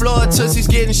 Second floor, Tootsie's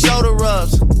getting shoulder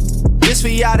rubs. This for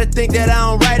y'all to think that I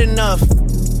don't write enough.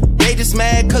 They just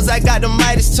mad cause I got the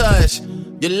Midas touch.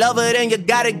 You love her, then you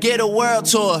gotta get a world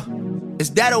tour.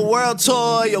 Is that a world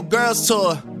tour or your girl's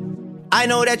tour? I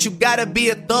know that you gotta be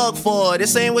a thug for her.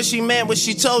 This ain't what she meant when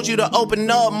she told you to open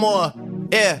up more.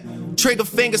 Yeah, trigger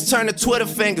fingers turn to Twitter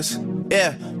fingers.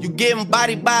 Yeah, you getting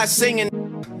body by singing.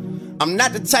 I'm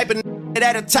not the type of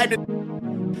that'll type of.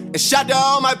 And shout to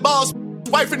all my boss,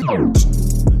 wife and.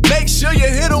 Make sure you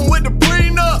hit him with the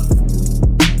prenup.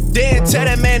 Then tell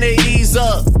that man to ease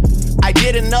up. I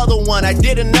did another one.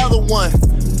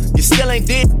 You still ain't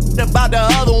did about the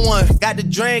other one. Got the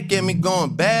drink in me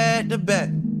going back to back.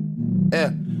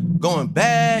 Yeah, going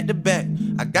back to back.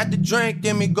 I got the drink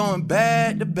in me going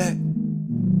back to back.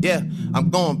 Yeah,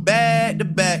 I'm going back to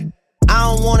back. I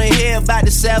don't wanna hear about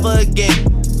this ever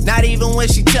again. Not even when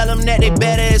she tell them that they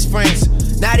better as friends.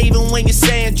 Not even when you're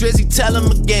saying Drizzy, tell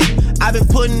them again. I've been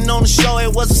putting on the show,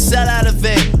 it was a sellout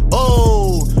event.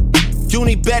 Oh, you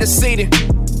need better seating.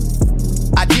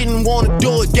 I didn't wanna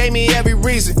do it, gave me every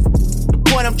reason. The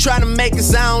point I'm trying to make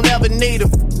is I don't ever need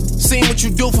them. Seen what you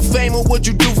do for fame or what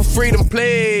you do for freedom,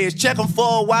 please. Check them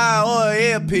for a while or an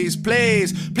earpiece,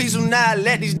 please. Please do not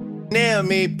let these near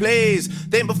me, please.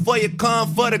 Think before you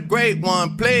come for the great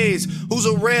one, please. Who's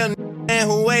a real and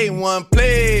who ain't one,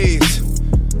 please.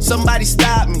 Somebody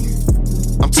stop me.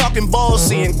 I'm talking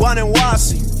Bossy and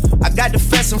Guanajuasi. I got the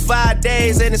fest in 5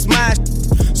 days and it's my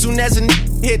Soon as a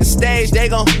hit the stage, they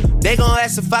gon'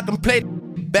 ask if I can play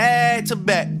back to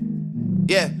back.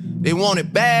 Yeah, they want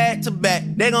it back to back.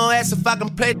 They gon' ask if I can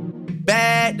play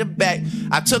back to back.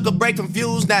 I took a break from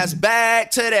views, now it's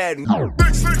back to that.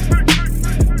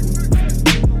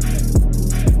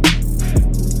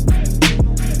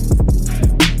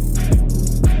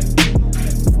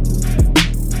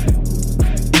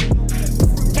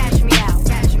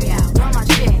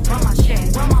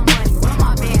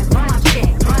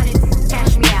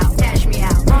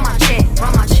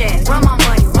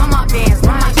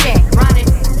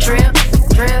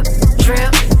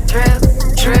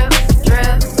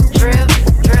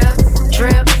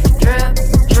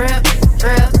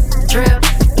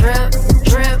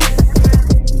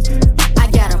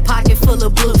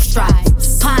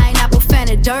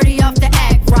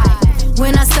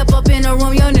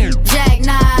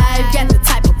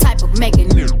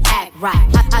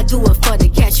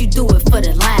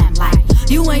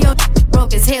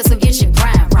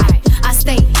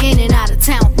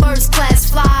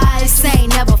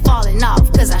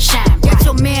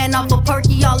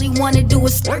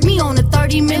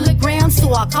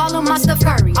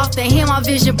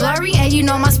 Vision blurry, and you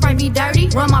know my sprite be dirty.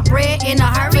 Run my bread in a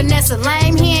hurry. Vanessa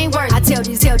lame, he ain't worth. I tell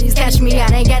these, cash me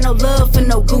out. Ain't got no love for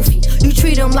no goofy. You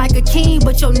treat him like a king,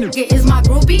 but your nigga is my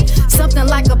groupie. Something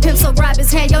like a pimp, so grab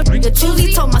his hand, yo nigga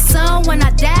choosy. Told my son when I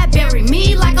die, bury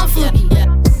me like I'm fluky.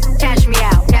 Cash me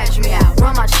out,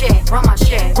 run my check, run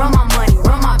my money,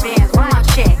 run my bands, run my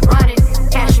check, run it.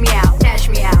 Cash me out,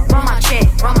 run my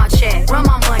check, run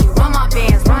my money, run my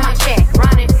bands, run my check,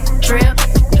 run it. Drip,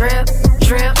 drip,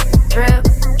 drip. Drip, drip,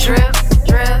 drip,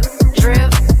 drip,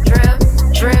 drip,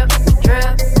 drip,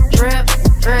 drip, drip,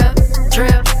 drip,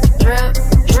 drip, drip,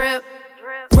 drip.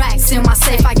 Racks in my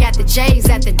safe, I got the J's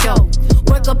at the door.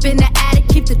 Work up in the attic,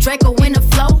 keep the Draco in the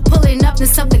flow. Pulling up to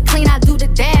something clean, I do the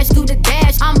dash,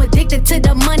 I'm addicted to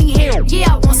the money here.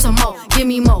 Yeah, I want some more. Give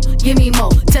me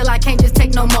more, till I can't just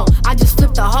take no more. I just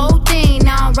flipped the whole thing,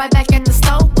 now I'm right back at the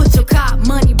stove. Put your cop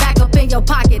money back up in your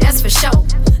pocket, that's for sure.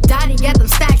 Dottie got them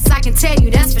stacks, I can tell you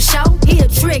that's for sure. He a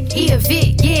trick, he a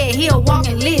Vic, yeah, he a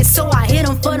walking list. So I hit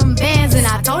him for them bands and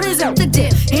I told his up the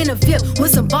dip. In a VIP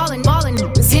with some ballin'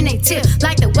 niggas in they tip.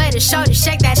 Like the way the shorty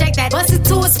shake that, bust it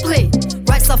to a split.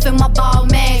 Racks off in my ball,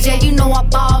 man, yeah, you know I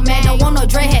ball, man. Don't want no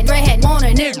dreadhead, want a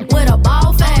nigga with a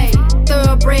ball fade.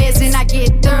 Thoroughbreds and I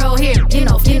get thorough here, you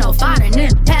know, finer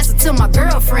nigga. Pass it to my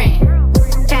girlfriend.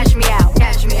 Cash me out,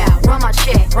 run my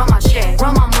check, run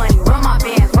my money, run my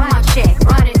bands, run my check,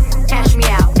 run it. Cash me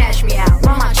out,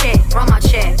 run my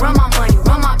check, run my money,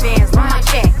 run my bands, run my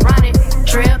check, run it.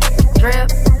 Drip, drip,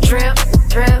 drip,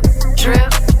 drip,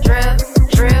 drip, drip,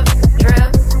 drip,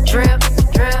 drip, drip,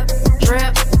 drip,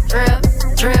 drip, drip,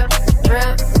 drip,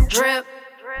 drip, drip.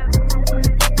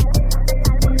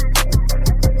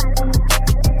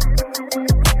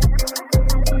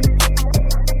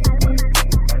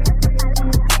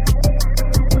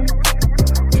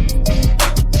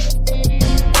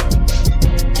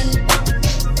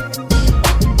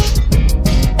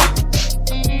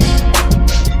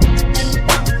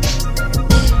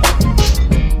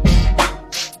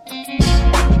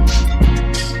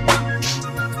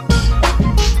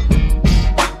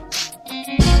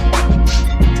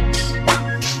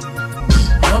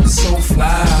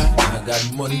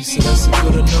 Money, so that's a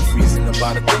good enough reason to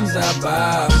buy the things I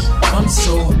buy. I'm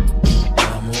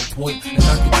on point, and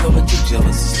I can tell that you're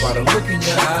jealous just by the look in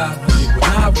your eye. When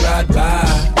I ride by,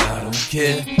 I don't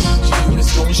care.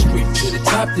 G-Unit's going straight to the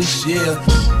top this year.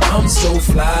 I'm so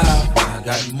fly, I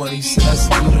got money, so that's a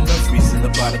good enough reason to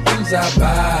buy the things I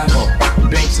buy.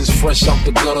 Banks is fresh off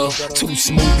the gutter, too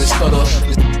smooth to stutter.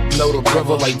 Know the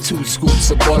brother like 2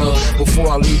 scoops of butter. Before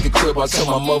I leave the crib, I tell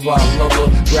my mother I love her.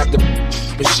 Grab the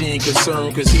but she ain't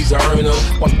concerned cause he's a earner.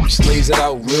 One lays it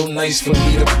out real nice for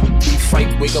me to be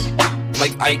fight, wake up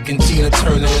like Ike and Tina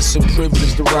Turner. It's a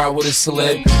privilege to ride with a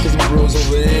celeb, cause my bros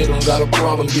over there don't got a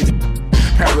problem getting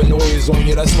paranoia's on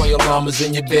you, that's why your llama's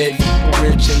in your bed.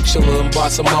 Real chinchilla and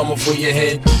boss a mama for your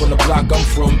head. On the block I'm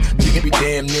from, you can be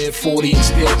damn near 40 and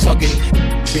still tucking.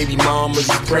 Baby mamas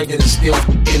is pregnant and still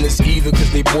in this either,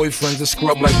 cause they boyfriends are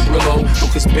scrubbed like Brillo.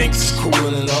 Cause Banks is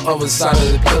cooling on the other side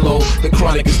of the pillow. The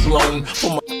chronic is blown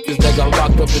for my that got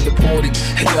locked up and deported,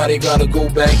 and now they gotta go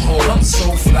back home. I'm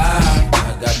so fly,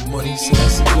 I got money, so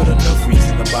that's a good enough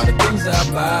reason about the things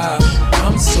I buy.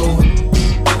 I'm so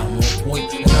I'm on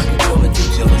point, and I can tell that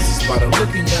you're jealous just by the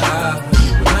look in your eye.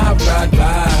 When I ride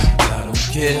by, I don't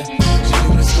care.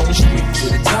 G-Unit's going straight to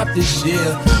the top this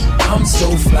year. I'm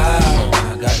so fly,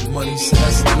 I got money, so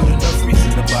that's a good enough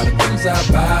reason about the things I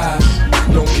buy.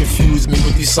 Don't confuse me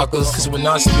with these suckers, cause when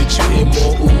I spit you hear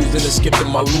more oohs than a skip in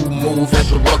my Lou move at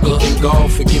the rucker. Thank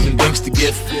God for giving thanks to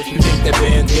gift. You think that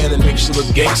bandana makes you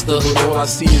look gangster, but all I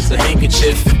see is a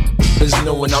handkerchief. There's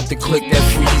no one out the clique that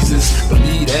freezes.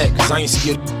 Believe that, cause I ain't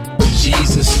scared of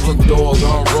Jesus. Look dog, I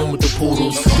don't roam with the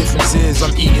poodles. Difference is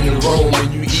I'm eating in Rome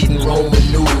and you eating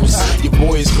Roman noodles. Your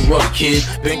boy is corrupt, kid.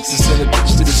 Banks is send a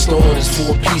bitch to the store. There's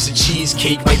 4 pieces of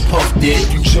cheesecake like Puff did.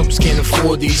 You chumps can't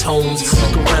afford these homes.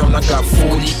 Look around, I got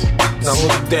 40. Now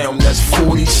look down, that's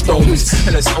 40 stones.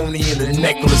 And that's only in the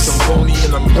necklace. I'm bony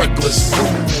and I'm reckless.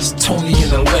 That's Tony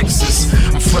and Alexis.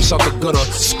 I'm fresh out the gutter.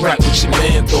 Scrap what your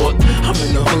man thought. I'm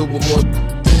in the hood with more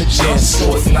than a chance.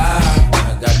 So fly,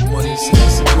 I got money, so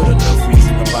that's a good enough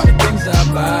reason about the things I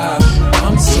buy.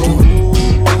 I'm so I'm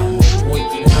on point,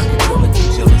 and I can tell that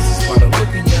you're jealous just by the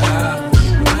look in your eye.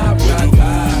 When I ride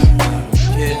by, I don't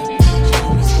care.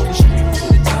 G-Unit's going straight to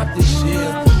the top this year.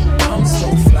 I'm so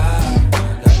fly, I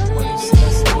got money, so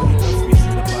that's a good enough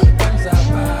reason about the things I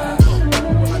buy.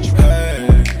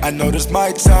 I know this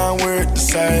might sound weird to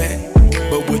say,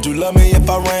 but would you love me if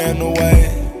I ran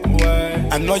away?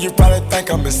 I know you probably think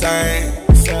I'm insane.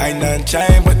 Ain't nothing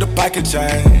changed but the pocket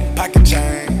chain.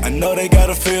 I know they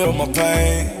gotta feel my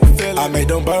pain. I made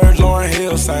them birds Lauryn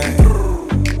Hill sing.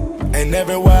 And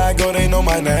everywhere I go they know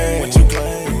my name. What you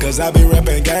claim? Cause I be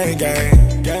rapping gang gang.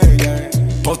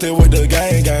 Posted with the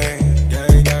gang gang.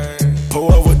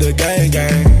 Pull up with the gang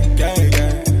gang.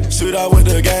 Shoot out with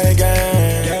the gang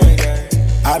gang.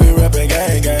 I be rapping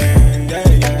gang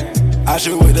gang. I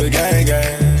shoot with the gang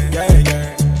gang.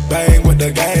 Bang with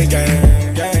the gang gang.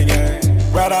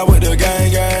 Ride out with the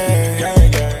gang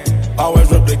gang. Always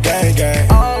rep the gang gang.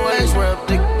 Always rep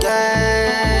the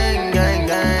gang gang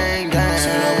gang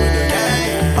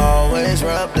gang. Always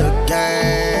rep the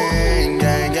gang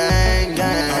gang gang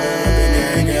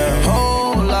gang.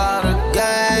 Whole lot of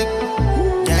gang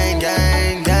gang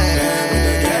gang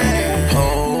gang.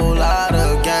 Whole lot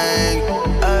of gang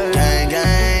gang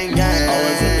gang gang.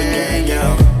 Always rep the gang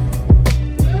gang.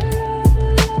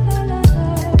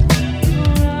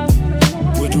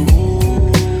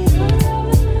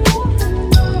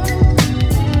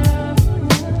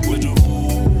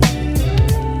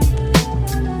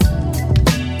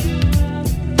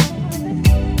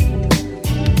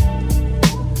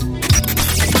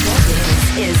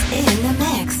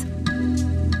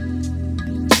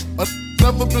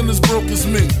 Never been as broke as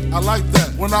me. I like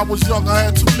that. When I was young, I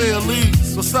had 2 pair of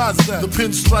leads. Besides that, the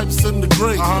pinstripes and the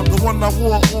gray. The one I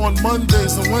wore on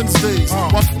Mondays and Wednesdays.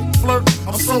 While flirt,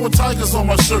 I'm sewing tigers on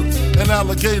my shirt and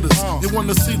alligators. You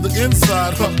wanna see the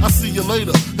inside? Huh, I see you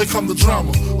later. Here come the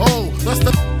drama. Oh, that's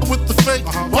the with the fake.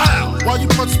 Wow, why you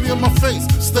punch me in my face?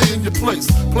 Stay in your place,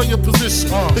 play your position.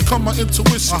 Here come my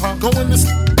intuition. Go in this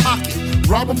pocket,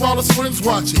 rob him while his friends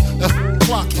watching.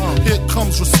 Clock it. Here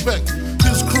comes respect.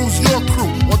 His crew's your crew,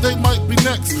 or they might be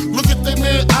next. Look at they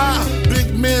man,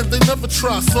 big man, they never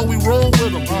try, so we roll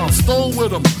with them, stole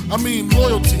with them. I mean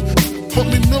loyalty. Put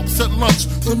me milks at lunch,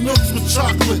 the milks with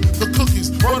chocolate, the cookies,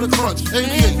 butter crunch,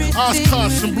 88,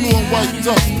 Oshkosh and blue and white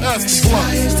duck. Pass the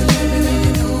blunt. Sky is the limit, and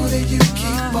you know that you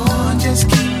keep on, just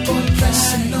keep on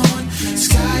pressing on.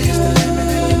 Sky is the limit,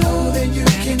 and you know that you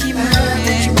can have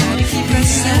what you want, be what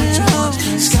you want.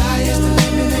 Sky is the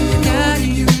limit, and you know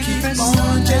that you keep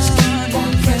on, just keep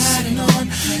on pressing on.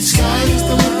 Sky is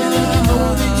the limit, and you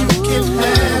know that you can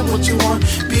have what you want,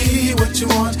 be what you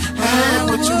want, have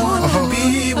what you want,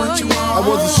 be what you want. I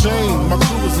was ashamed, my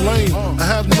crew was lame. I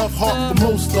had enough heart for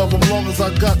most of them, long as I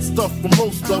got stuff for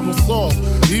most of them soft.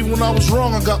 Even when I was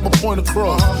wrong, I got my point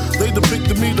across. They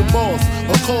depicted me the boss.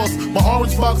 Of course, my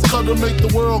orange box cutter make the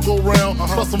world go round.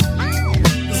 Plus some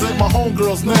this ain't my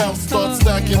homegirls now. Start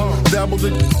stacking, dabbled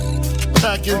in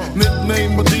packing.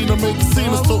 Nickname Medina, make the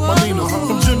scenes, took my Nina.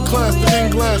 From gym class to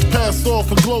in-glass, passed off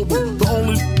for global. The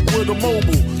only with a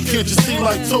mobile. Can't you see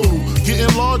like total? Getting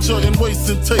larger and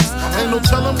wasting taste. Ain't no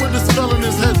telling where this felon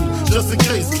is heading. Just in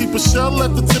case, keep a shell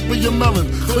at the tip of your melon.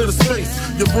 Clear the space.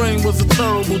 Your brain was a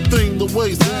terrible thing to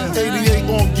waste. 88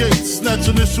 on gates, snatch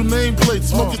initial nameplates.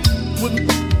 Smoking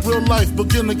with real life,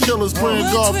 beginner killers. Praying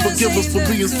God forgive us for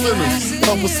being sinners.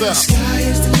 Help us out. Sky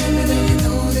is the limit and you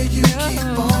know that you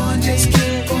keep on. Just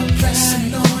keep on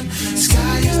pressing on.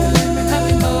 Sky is the limit and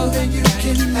you know that you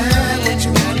can have what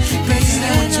you want. Be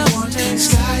what you want.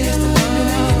 Sky is the limit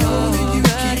and you know that you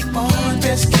keep on.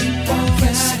 Just keep on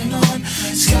pressing on.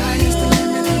 Sky is the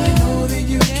limit and you know that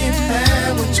you can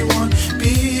have what you want.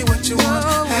 Be what you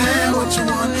want. Have what you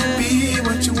want. Be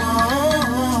what you want.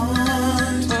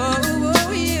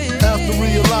 After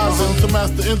realizing to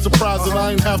master enterprising,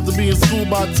 I ain't have to be in school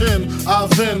by 10. I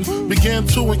then began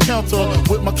to encounter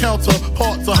with my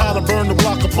counterpart to how to burn the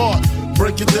block apart.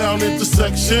 Break it down into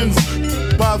sections.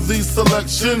 By these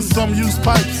selections, some use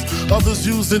pipes, others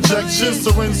use injections.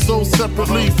 Syringe sold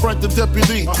separately. Frank the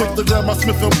deputy, quick to grab my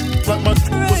Smith and like my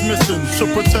was missing. To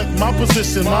protect my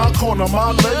position, my corner,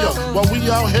 my layer. While we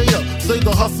out here, say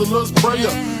the hustler's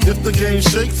prayer. If the game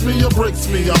shakes me or breaks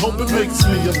me, I hope it makes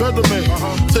me a better man.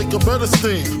 Take a better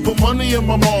stand, put money in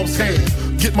my mom's hand.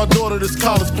 Get my daughter this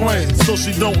college plan, so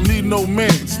she don't need no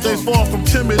man. Stay far from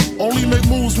timid, only make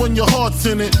moves when your heart's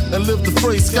in it. And live the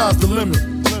phrase, sky's the limit.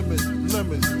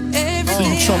 See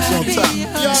you chumps on top.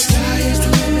 The sky is the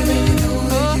limit and you know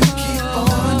that you keep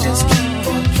on. Just keep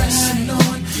on pressing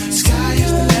on. Sky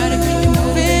is the limit and you know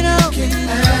that you can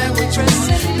have what you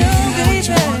want. Be what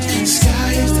you want.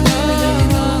 Sky is the limit and you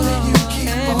know that you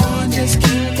keep on. Just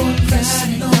keep on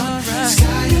pressing on.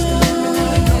 Sky is the limit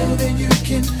and you know that you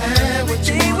can have what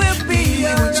you want. Be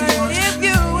what you want. If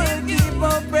you will keep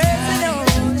on pressing on.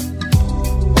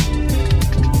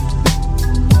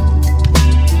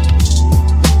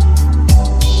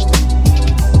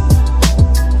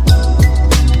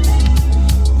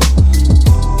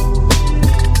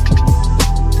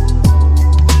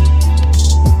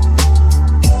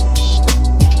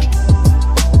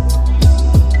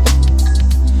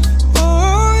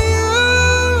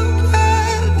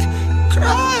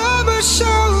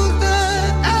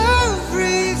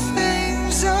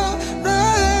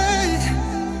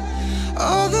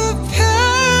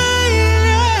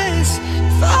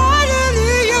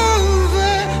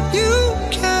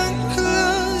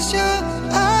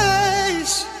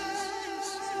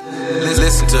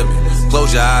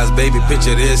 Close your eyes, baby,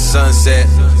 picture this sunset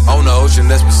on the ocean,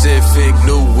 that's Pacific.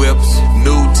 New whips,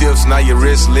 new tips, now your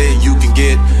wrist lit. You can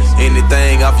get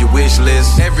anything off your wish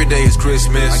list. Every day is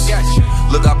Christmas. I got you.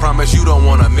 Look, I promise you don't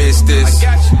wanna miss this.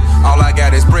 I got you. All I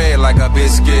got is bread like a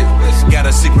biscuit. Got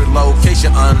a secret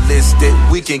location unlisted.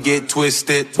 We can get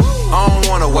twisted. I don't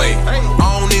wanna wait,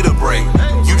 I don't need a break.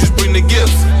 You just bring the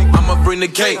gift, I'ma bring the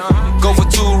cake. Go for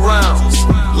 2 rounds,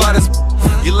 light as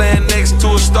you land next to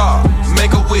a star,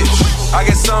 make a wish. I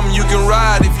got something you can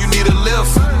ride if you need a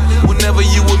lift. Whenever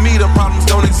you with me, the problems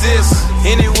don't exist.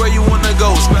 Anywhere you wanna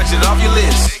go, scratch it off your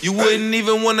list. You wouldn't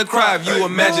even wanna cry if you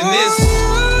imagine this.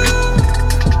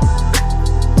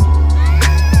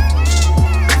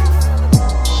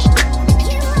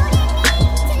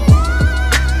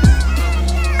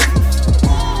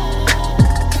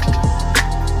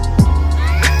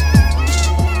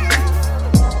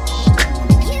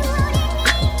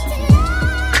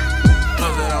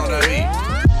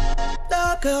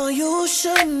 Girl, you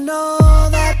should know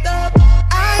that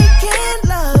I can't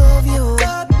love you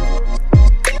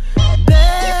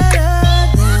better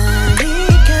than he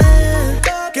can.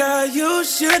 Girl, you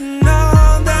should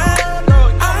know that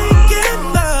I can't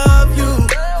love you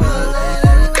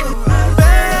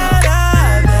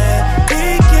better than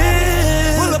he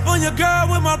can. Pull up on your girl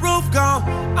with my roof gone.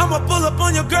 I'ma pull up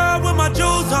on your girl with my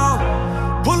jewels on.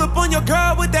 Pull up on your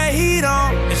girl with that heat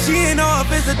on. And she ain't know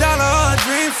if it's $1 or a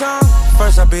dream song.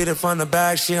 First I beat it from the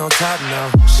back, she on top now.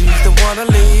 She used to wanna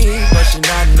leave, but she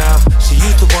not now. She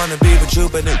used to wanna be with you,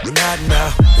 but not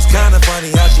now. It's kinda funny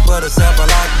how she put herself on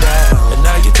lockdown. And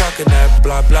now you talking that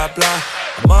blah, blah, blah.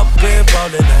 I'm up here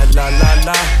rolling that la, la,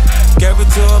 la. Gave it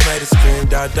to her, made her scream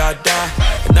da, da, da.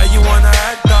 And now you wanna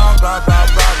act all rah, rah,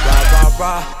 rah, rah, rah,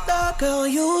 rah. Girl,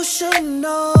 you should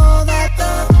know that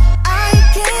I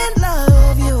can't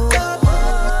love you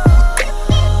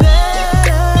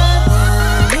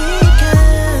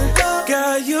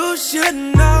you should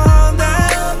know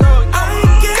that I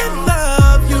can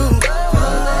love you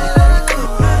better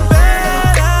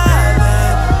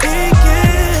than he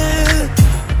can.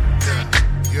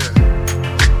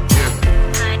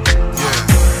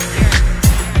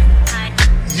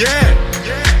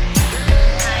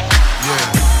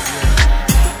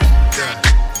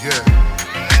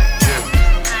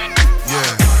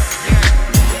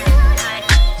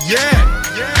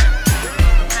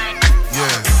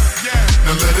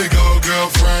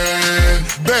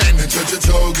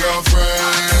 toe,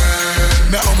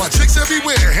 girlfriend. Now all my chicks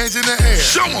everywhere, hands in the air.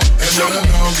 Show 'em, show 'em,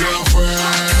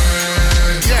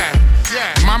 girlfriend. Yeah,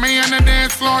 yeah. Mommy on the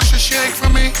dance floor, she shake for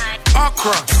me.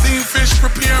 Okra, steamed fish,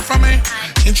 prepare for me.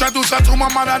 Introduce her to my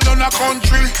mother down the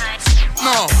country.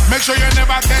 No, make sure you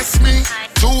never test me.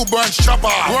 2 bunch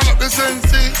chopper, roll up the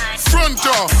Sensi. Front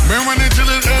door, me run it till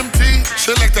it's empty.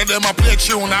 Selected them a play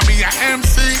tune, I be a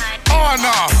MC. Oh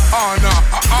no, oh no,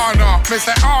 oh no. Me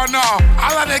say oh no.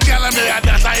 All of the gal in there,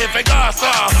 that's how if it goes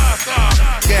so.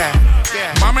 Yeah,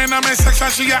 yeah. Mommy in my section,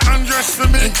 she get undressed for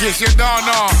me. In case you don't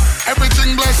know,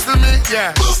 everything blessed for me.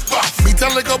 Yeah. Goof buff. Me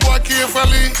tell the boy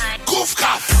carefully. Goof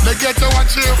cough. They get to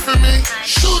watch here for me.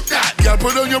 Shoot that. Girl,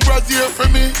 put on your brassiere for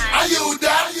me. Are you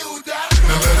that? Are you that?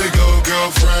 Now let it go,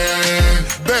 girlfriend.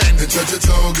 Bang and touch your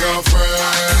toe,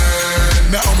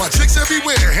 girlfriend. Now all my chicks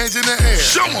everywhere, hands in the air.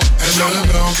 Show 'em, and show 'em,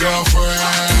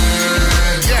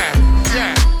 girlfriend. Yeah,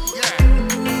 yeah.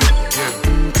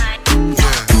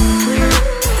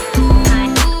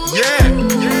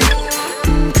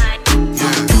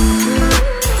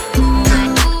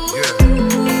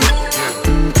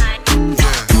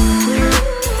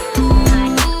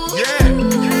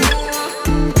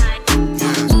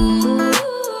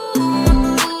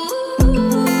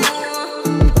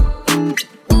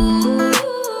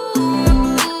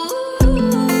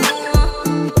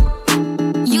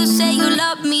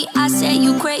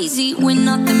 We're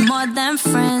nothing more than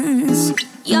friends.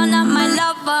 You're not my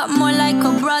lover, more like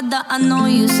a brother. I know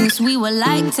you since we were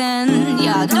like 10.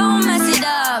 Yeah, don't mess it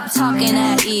up, talking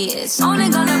at ears. Only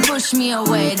gonna push me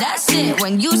away, that's it.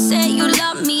 When you say you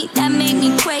love me, that made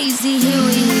me crazy. Here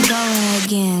we go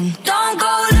again. Don't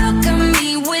go look at me.